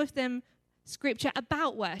share with them scripture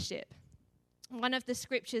about worship. One of the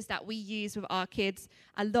scriptures that we use with our kids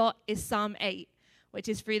a lot is Psalm 8, which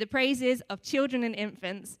is through the praises of children and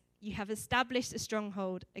infants, you have established a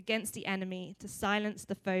stronghold against the enemy to silence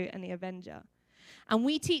the foe and the avenger. And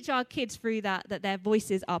we teach our kids through that their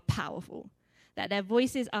voices are powerful, that their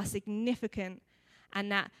voices are significant, and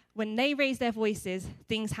that when they raise their voices,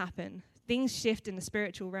 things happen. Things shift in the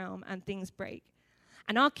spiritual realm and things break.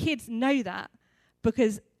 And our kids know that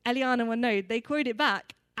because Eliana will know, they quote it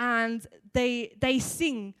back and they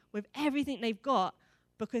sing with everything they've got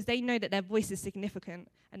because they know that their voice is significant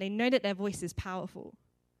and they know that their voice is powerful.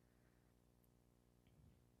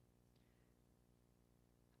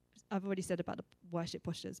 I've already said about the worship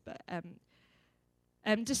postures, but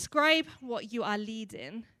describe what you are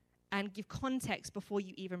leading and give context before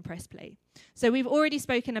you even press play. So we've already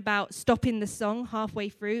spoken about stopping the song halfway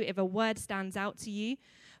through if a word stands out to you.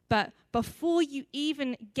 But before you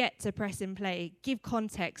even get to press and play, give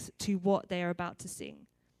context to what they are about to sing.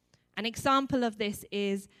 An example of this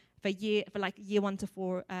is for year 1 to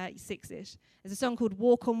 4, 6-ish. There's a song called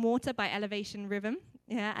Walk on Water by Elevation Rhythm.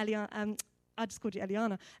 Yeah, Eliana, I just called you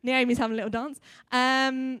Eliana. Naomi's having a little dance.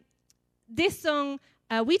 This song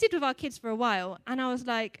we did with our kids for a while, and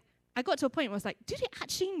I got to a point where I was like, do they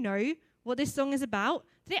actually know what this song is about?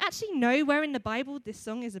 Do they actually know where in the Bible this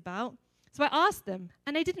song is about? So I asked them,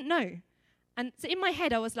 and they didn't know. And so in my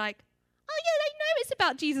head, I was like, oh, yeah, they know it's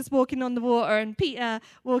about Jesus walking on the water and Peter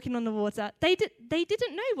walking on the water. They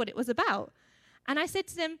didn't know what it was about. And I said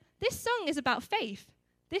to them, this song is about faith.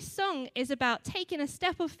 This song is about taking a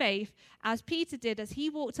step of faith as Peter did as he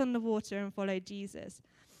walked on the water and followed Jesus.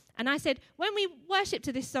 And I said, when we worship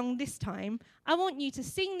to this song this time, I want you to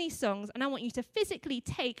sing these songs and I want you to physically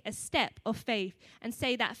take a step of faith and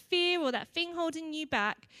say that fear or that thing holding you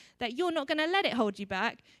back, that you're not going to let it hold you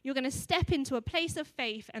back. You're going to step into a place of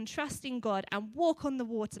faith and trust in God and walk on the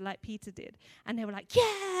water like Peter did. And they were like,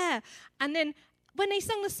 yeah. And then when they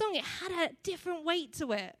sung the song, it had a different weight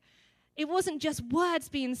to it. It wasn't just words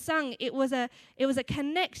being sung. It was a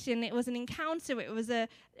connection. It was an encounter. It was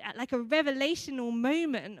like a revelational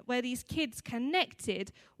moment where these kids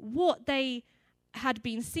connected what they had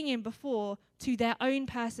been singing before to their own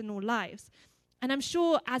personal lives. And I'm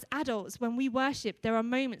sure as adults, when we worship, there are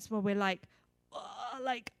moments where we're like, oh,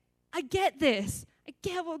 I get this. I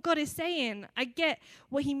get what God is saying. I get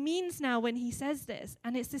what he means now when he says this.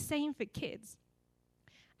 And it's the same for kids.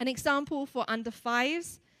 An example for under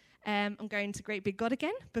 5s. I'm going to Great Big God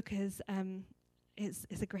again because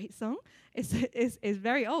it's a great song. It's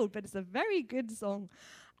very old, but it's a very good song.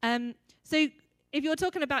 So if you're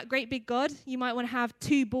talking about great big God, you might want to have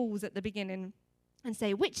 2 balls at the beginning and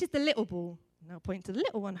say, which is the little ball? And I'll point to the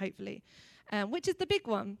little one, hopefully. Which is the big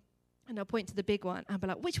one? And I'll point to the big one. And I'll be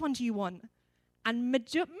like, which one do you want? And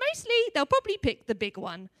mostly, they'll probably pick the big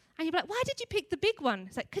one. And you'll be like, why did you pick the big one?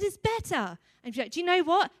 It's like, because it's better. And you're like, do you know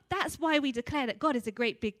what? That's why we declare that God is a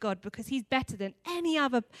great big God, because he's better than any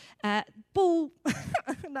other ball.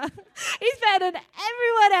 No. He's better than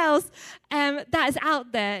everyone else that is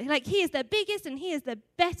out there. Like, he is the biggest and he is the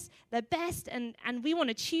best, and we want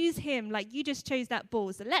to choose him like you just chose that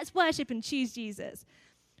ball. So let's worship and choose Jesus.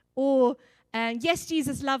 Or, yes,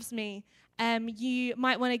 Jesus loves me. You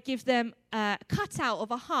might want to give them a cutout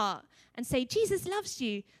of a heart and say, Jesus loves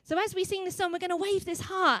you. So as we sing this song, we're going to wave this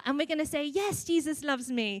heart and we're going to say, yes, Jesus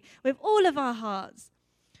loves me, with all of our hearts.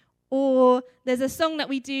 Or there's a song that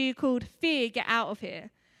we do called Fear, Get Out of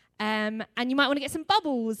Here. And you might want to get some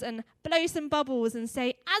bubbles and blow some bubbles and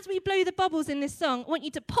say, as we blow the bubbles in this song, I want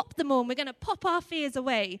you to pop them on. We're going to pop our fears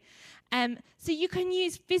away. So you can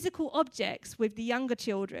use physical objects with the younger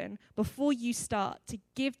children before you start to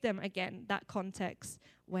give them, again, that context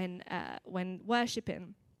when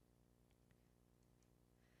worshipping.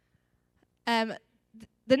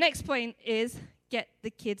 The next point is get the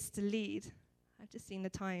kids to lead. I've just seen the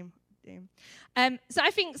time. So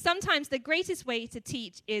I think sometimes the greatest way to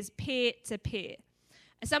teach is peer to peer.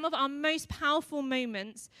 Some of our most powerful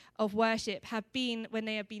moments of worship have been when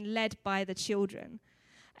they have been led by the children.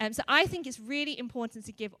 So I think it's really important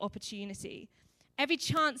to give opportunity. Every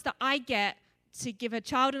chance that I get to give a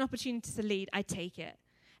child an opportunity to lead, I take it.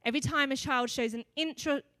 Every time a child shows an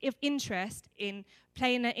interest in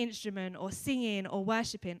playing an instrument or singing or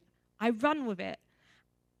worshiping, I run with it.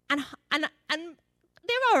 And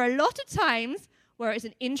there are a lot of times where it's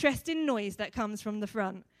an interesting noise that comes from the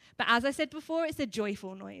front. But as I said before, it's a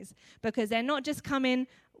joyful noise, because they're not just coming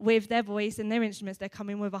with their voice and their instruments, they're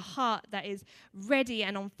coming with a heart that is ready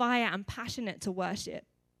and on fire and passionate to worship.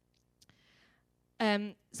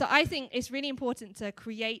 So I think it's really important to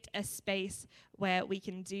create a space where we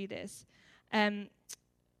can do this.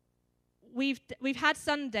 We've had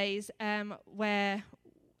Sundays where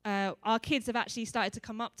our kids have actually started to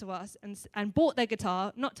come up to us and bought their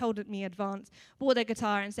guitar, not told me in advance, bought their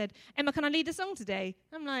guitar and said, Emma, can I lead a song today?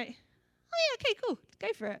 I'm like, oh yeah, okay, cool, go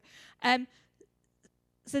for it.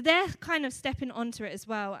 So they're kind of stepping onto it as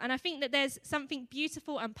well. And I think that there's something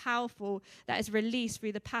beautiful and powerful that is released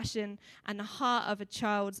through the passion and the heart of a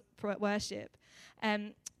child's worship.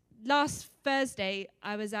 Last Thursday,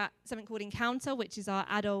 I was at something called Encounter, which is our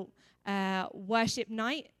adult worship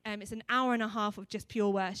night. It's an hour and a half of just pure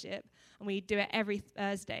worship, and we do it every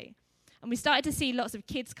Thursday. And we started to see lots of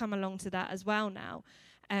kids come along to that as well now.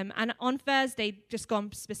 And on Thursday, just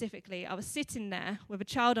gone specifically, I was sitting there with a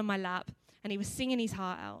child on my lap, and he was singing his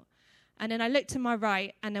heart out. And then I looked to my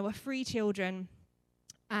right, and there were 3 children,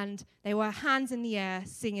 and they were hands in the air,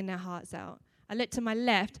 singing their hearts out. I looked to my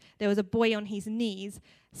left, there was a boy on his knees,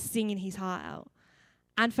 singing his heart out.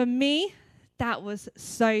 And for me, that was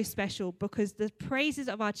so special, because the praises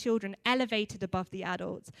of our children elevated above the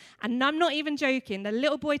adults. And I'm not even joking, the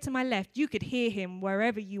little boy to my left, you could hear him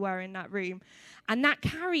wherever you were in that room. And that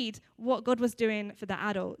carried what God was doing for the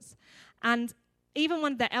adults. And even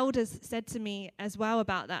one of the elders said to me as well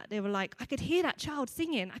about that. They were like, I could hear that child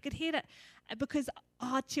singing. I could hear that, because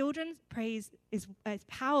our children's praise is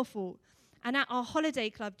powerful. And at our holiday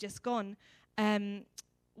club just gone,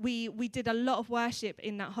 we did a lot of worship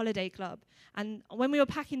in that holiday club. And when we were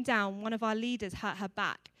packing down, one of our leaders hurt her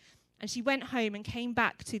back. And she went home and came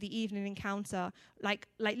back to the evening encounter, like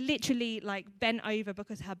literally bent over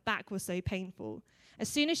because her back was so painful. As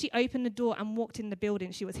soon as she opened the door and walked in the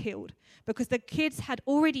building, she was healed, because the kids had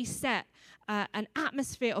already set an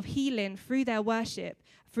atmosphere of healing through their worship,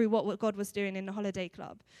 through what God was doing in the holiday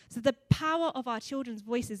club. So the power of our children's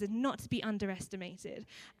voices is not to be underestimated.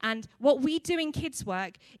 And what we do in kids'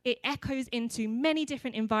 work, it echoes into many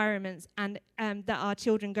different environments and that our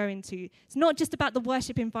children go into. It's not just about the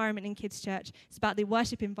worship environment in kids' church, it's about the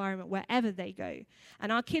worship environment wherever they go.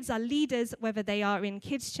 And our kids are leaders, whether they are in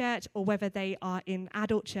kids' church or whether they are in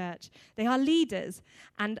adult church. They are leaders.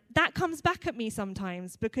 And that comes back at me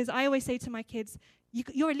sometimes, because I always say to my kids,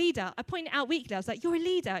 you're a leader. I point it out weekly. I was like, you're a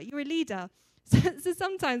leader. You're a leader. So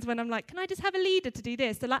sometimes when I'm like, can I just have a leader to do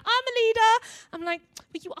this? They're like, I'm a leader. I'm like,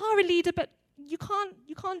 but you are a leader, but you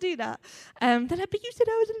can't do that. They're like, but you said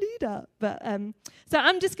I was a leader. But so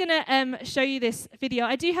I'm just going to show you this video.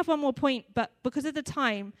 I do have one more point, but because of the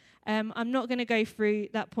time, I'm not going to go through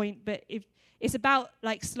that point. But it's about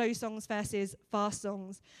like slow songs versus fast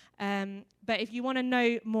songs. But if you want to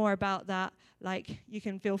know more about that, like you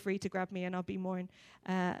can feel free to grab me and I'll be more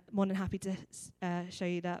than happy to show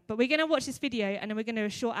you that. But we're going to watch this video and then we're going to do a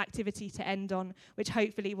short activity to end on, which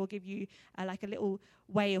hopefully will give you like a little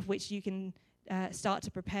way of which you can start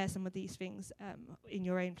to prepare some of these things in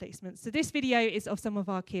your own placements. So this video is of some of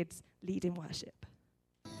our kids leading worship.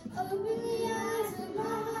 Open the eyes of my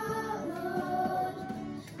heart, Lord.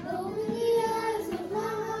 Open the eyes of my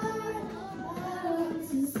heart. I want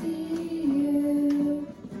to see you.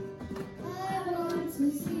 I want to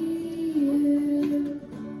see you.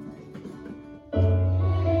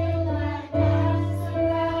 Feel like I'm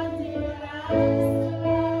surrounded by you.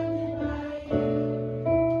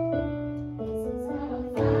 This is how I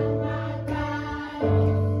find my God.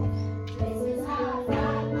 This is how I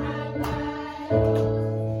find my God.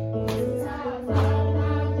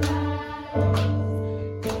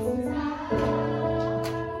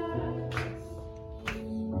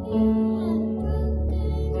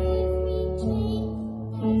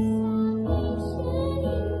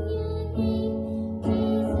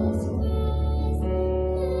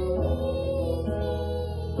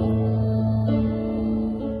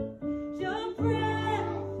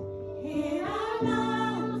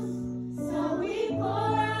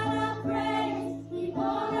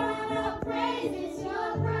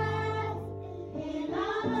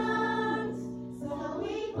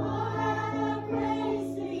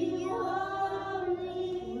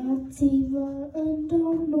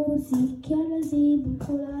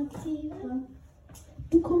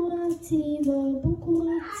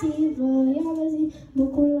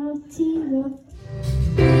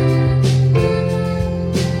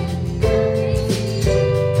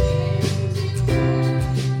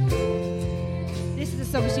 This is a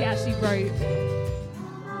song she actually wrote.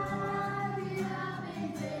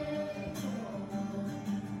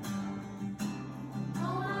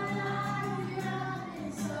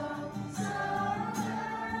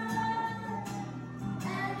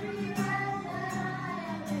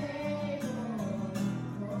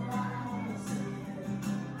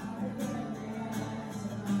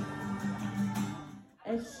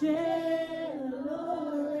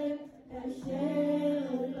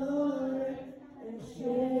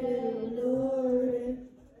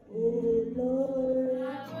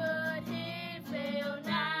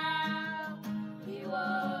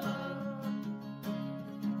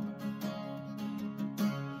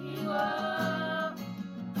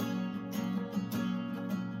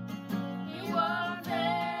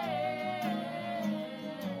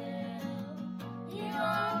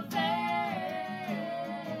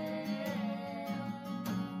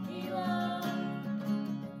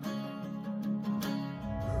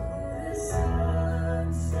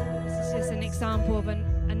 Example of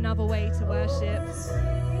another way to worship.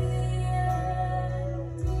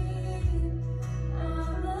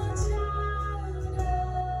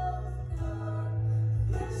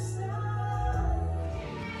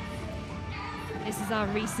 This is our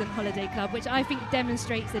recent holiday club, which I think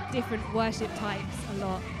demonstrates the different worship types a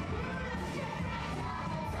lot.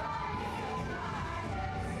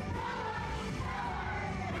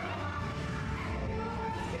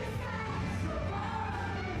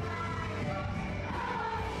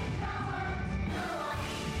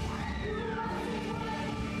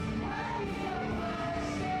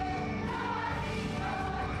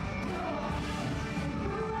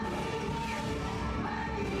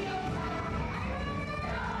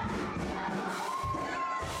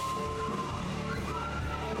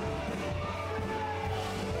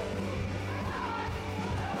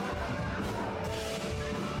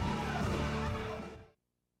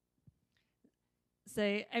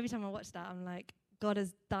 So every time I watch that, I'm like, God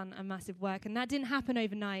has done a massive work. And that didn't happen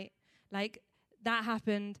overnight. Like, that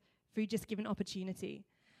happened through just giving opportunity.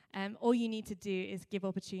 All you need to do is give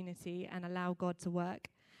opportunity and allow God to work.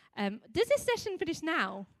 Does this session finish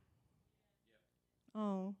now?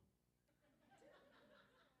 Oh.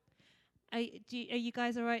 Are you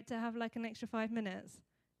guys all right to have like an extra 5 minutes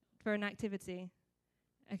for an activity?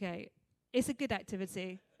 Okay. It's a good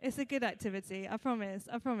activity. It's a good activity. I promise.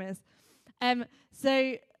 I promise. What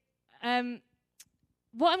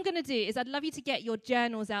I'm going to do is I'd love you to get your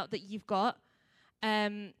journals out that you've got.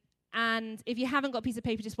 And if you haven't got a piece of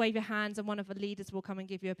paper, just wave your hands and one of the leaders will come and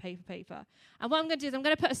give you a paper. And what I'm going to do is I'm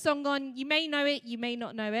going to put a song on. You may know it, you may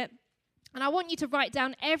not know it. And I want you to write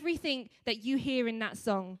down everything that you hear in that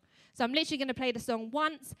song. So I'm literally going to play the song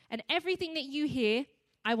once, and everything that you hear,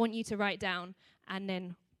 I want you to write down. And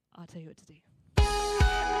then I'll tell you what to do.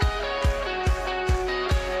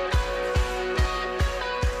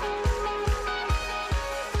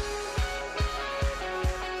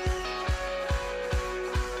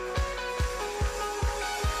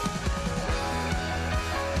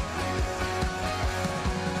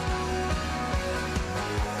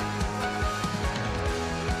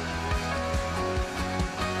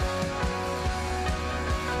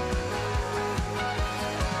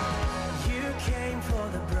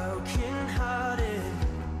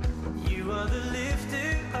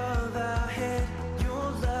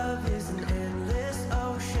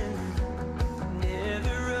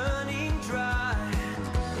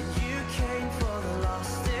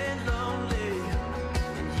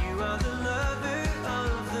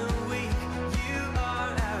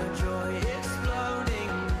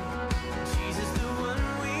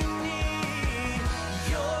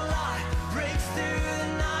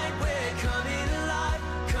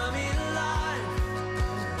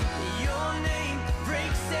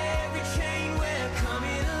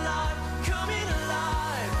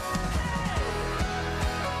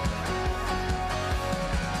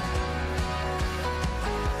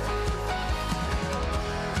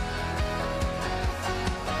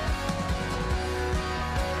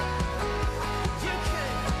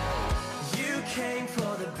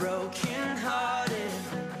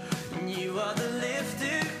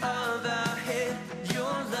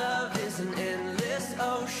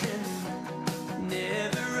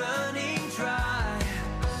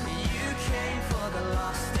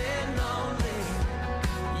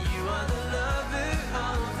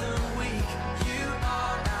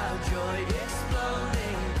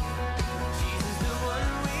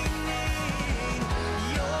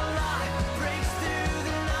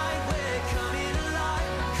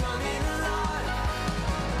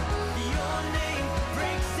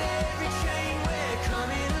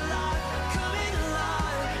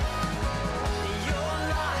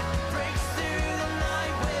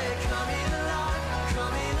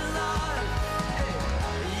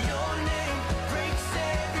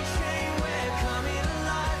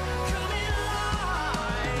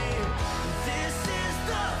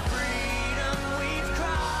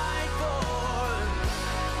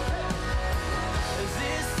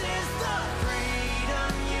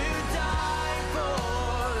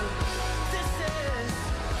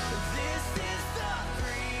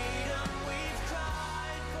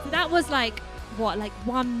 was like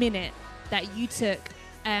 1 minute that you took.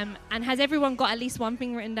 And has everyone got at least one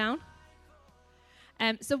thing written down?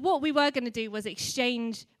 So what we were going to do was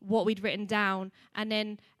exchange what we'd written down, and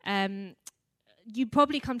then you'd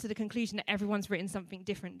probably come to the conclusion that everyone's written something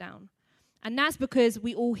different down. And that's because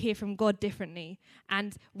we all hear from God differently,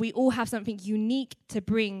 and we all have something unique to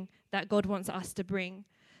bring that God wants us to bring.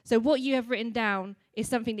 So what you have written down is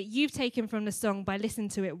something that you've taken from the song by listening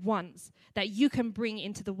to it once, that you can bring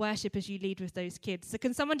into the worship as you lead with those kids. So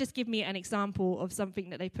can someone just give me an example of something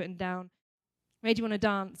that they put down? Where do you want to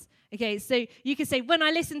dance? Okay, so you can say, when I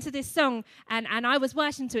listened to this song and I was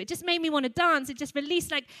worshiping to it, it just made me want to dance. It just released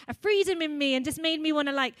like a freedom in me and just made me want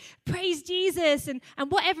to like praise Jesus and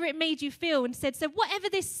whatever it made you feel, and said, so whatever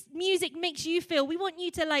this music makes you feel, we want you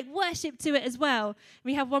to like worship to it as well.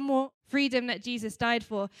 We have one more, freedom that Jesus died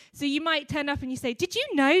for. So you might turn up and you say, did you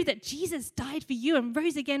know that Jesus died for you and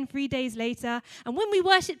rose again 3 days later? And when we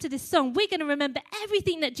worship to this song, we're going to remember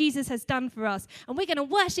everything that Jesus has done for us, and we're going to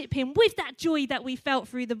worship him with that joy that we felt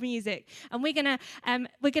through the music. And we're going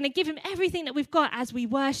to give him everything that we've got as we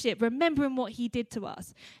worship, remembering what he did to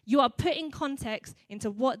us. You are putting context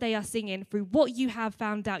into what they are singing through what you have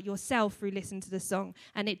found out yourself through listening to the song,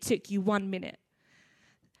 and it took you 1 minute.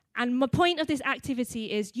 And my point of this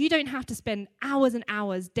activity is you don't have to spend hours and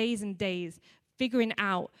hours, days and days, figuring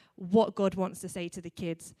out what God wants to say to the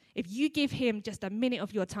kids. If you give him just a minute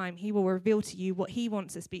of your time, he will reveal to you what he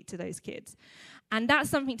wants to speak to those kids. And that's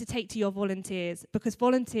something to take to your volunteers, because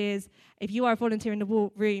volunteers, if you are a volunteer in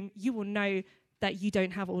the room, you will know that you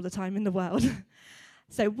don't have all the time in the world.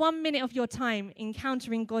 So 1 minute of your time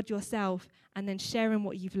encountering God yourself and then sharing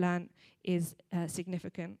what you've learned is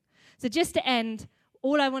significant. So just to end,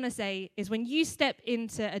 all I want to say is when you step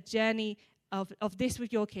into a journey of this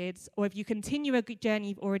with your kids, or if you continue a journey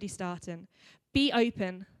you've already started, be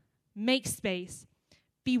open, make space,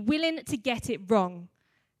 be willing to get it wrong.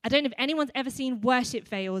 I don't know if anyone's ever seen worship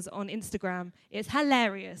fails on Instagram. It's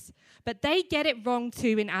hilarious. But they get it wrong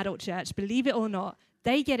too in adult church, believe it or not.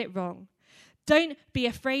 They get it wrong. Don't be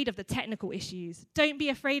afraid of the technical issues. Don't be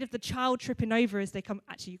afraid of the child tripping over as they come.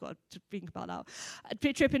 Actually, you've got to think about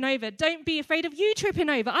that. Tripping over. Don't be afraid of you tripping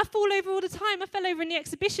over. I fall over all the time. I fell over in the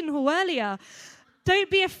exhibition hall earlier. Don't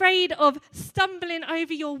be afraid of stumbling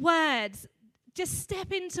over your words. Just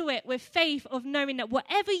step into it with faith of knowing that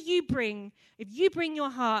whatever you bring, if you bring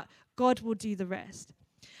your heart, God will do the rest.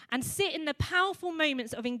 And sit in the powerful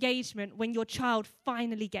moments of engagement when your child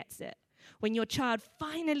finally gets it. When your child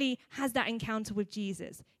finally has that encounter with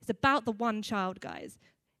Jesus. It's about the one child, guys.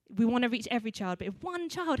 We want to reach every child, but if one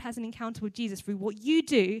child has an encounter with Jesus through what you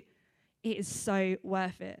do, it is so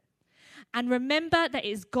worth it. And remember that it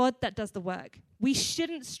is God that does the work. We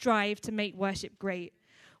shouldn't strive to make worship great.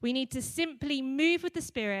 We need to simply move with the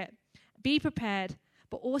Spirit, be prepared,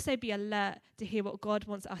 but also be alert to hear what God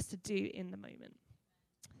wants us to do in the moment.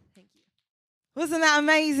 Thank you. Wasn't that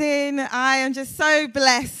amazing? I am just so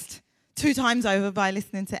blessed 2 times over by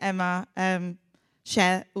listening to Emma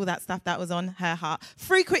share all that stuff that was on her heart.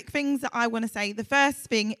 3 quick things that I want to say. The first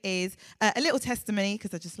thing is a little testimony,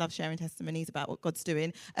 because I just love sharing testimonies about what God's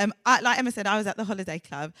doing. Like Emma said, I was at the holiday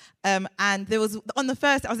club, and there was, on the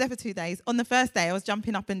first, I was there for 2 days. On the first day, I was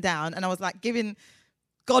jumping up and down, and I was like giving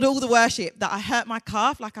God all the worship that I hurt my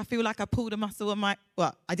calf. Like I feel like I pulled a muscle on my,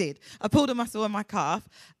 well, I did. I pulled a muscle on my calf.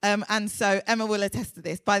 And so Emma will attest to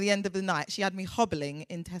this. By the end of the night, she had me hobbling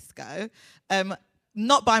in Tesco.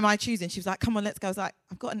 Not by my choosing. She was like, come on, let's go. I was like,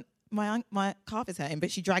 I've got my calf is hurting,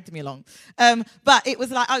 but she dragged me along. But it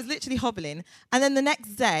was like, I was literally hobbling. And then the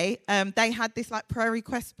next day, they had this like prayer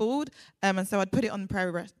request board. And so I'd put it on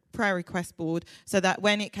the prayer request board so that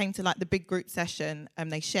when it came to like the big group session,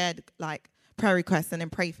 they shared like prayer requests and then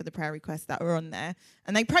prayed for the prayer requests that were on there.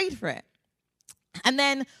 And they prayed for it. And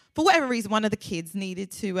then for whatever reason, one of the kids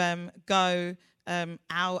needed to go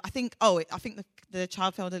out. I think the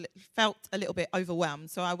child felt a little bit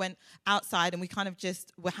overwhelmed. So I went outside and we kind of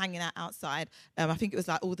just were hanging out outside. I think it was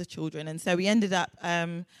like all the children. And so we ended up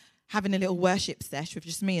having a little worship sesh with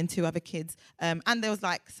just me and 2 other kids. And there was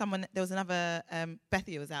like another,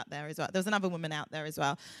 Bethia was out there as well. There was another woman out there as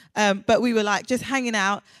well. But we were like just hanging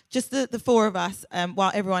out, just the 4 of us,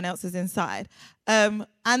 while everyone else was inside. And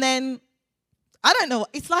then, I don't know,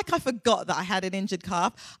 it's like I forgot that I had an injured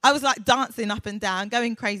calf. I was like dancing up and down,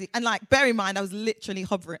 going crazy. And like, bear in mind, I was literally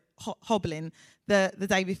hobbling the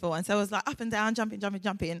day before. And so I was like up and down,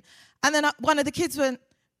 jumping. And then one of the kids went,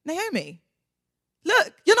 Naomi,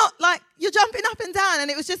 look, you're jumping up and down.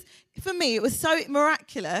 And it was just, for me, it was so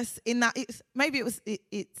miraculous in that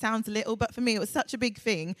it sounds little, but for me, it was such a big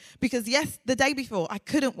thing because yes, the day before I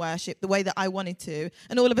couldn't worship the way that I wanted to.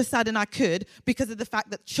 And all of a sudden I could because of the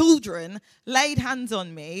fact that children laid hands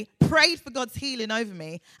on me, prayed for God's healing over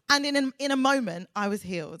me. And in a moment I was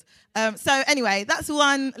healed. So anyway, that's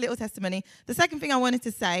one little testimony. The second thing I wanted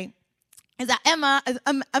to say is that Emma, as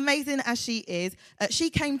amazing as she is, she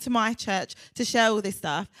came to my church to share all this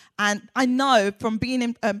stuff. And I know from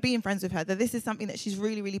being friends with her that this is something that she's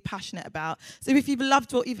really, really passionate about. So if you've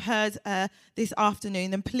loved what you've heard this afternoon,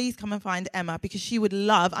 then please come and find Emma because she would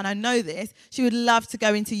love, and I know this, she would love to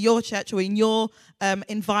go into your church or in your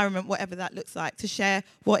environment, whatever that looks like, to share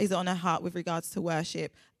what is on her heart with regards to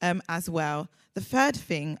worship as well. The third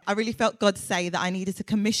thing, I really felt God say that I needed to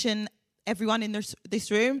commission everyone in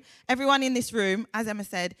this room. Everyone in this room, as Emma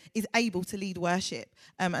said, is able to lead worship.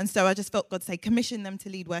 And so I just felt God say, commission them to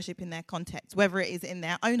lead worship in their context, whether it is in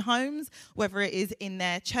their own homes, whether it is in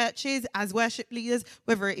their churches as worship leaders,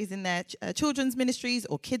 whether it is in their children's ministries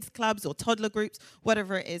or kids clubs or toddler groups,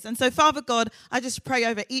 whatever it is. And so, Father God, I just pray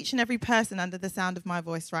over each and every person under the sound of my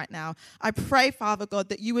voice right now. I pray, Father God,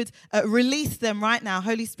 that you would release them right now.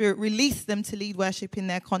 Holy Spirit, release them to lead worship in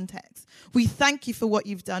their context. We thank you for what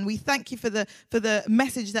you've done. We thank you for the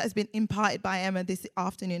message that has been imparted by Emma this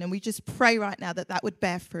afternoon. And we just pray right now that would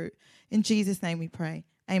bear fruit. In Jesus' name we pray.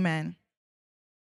 Amen.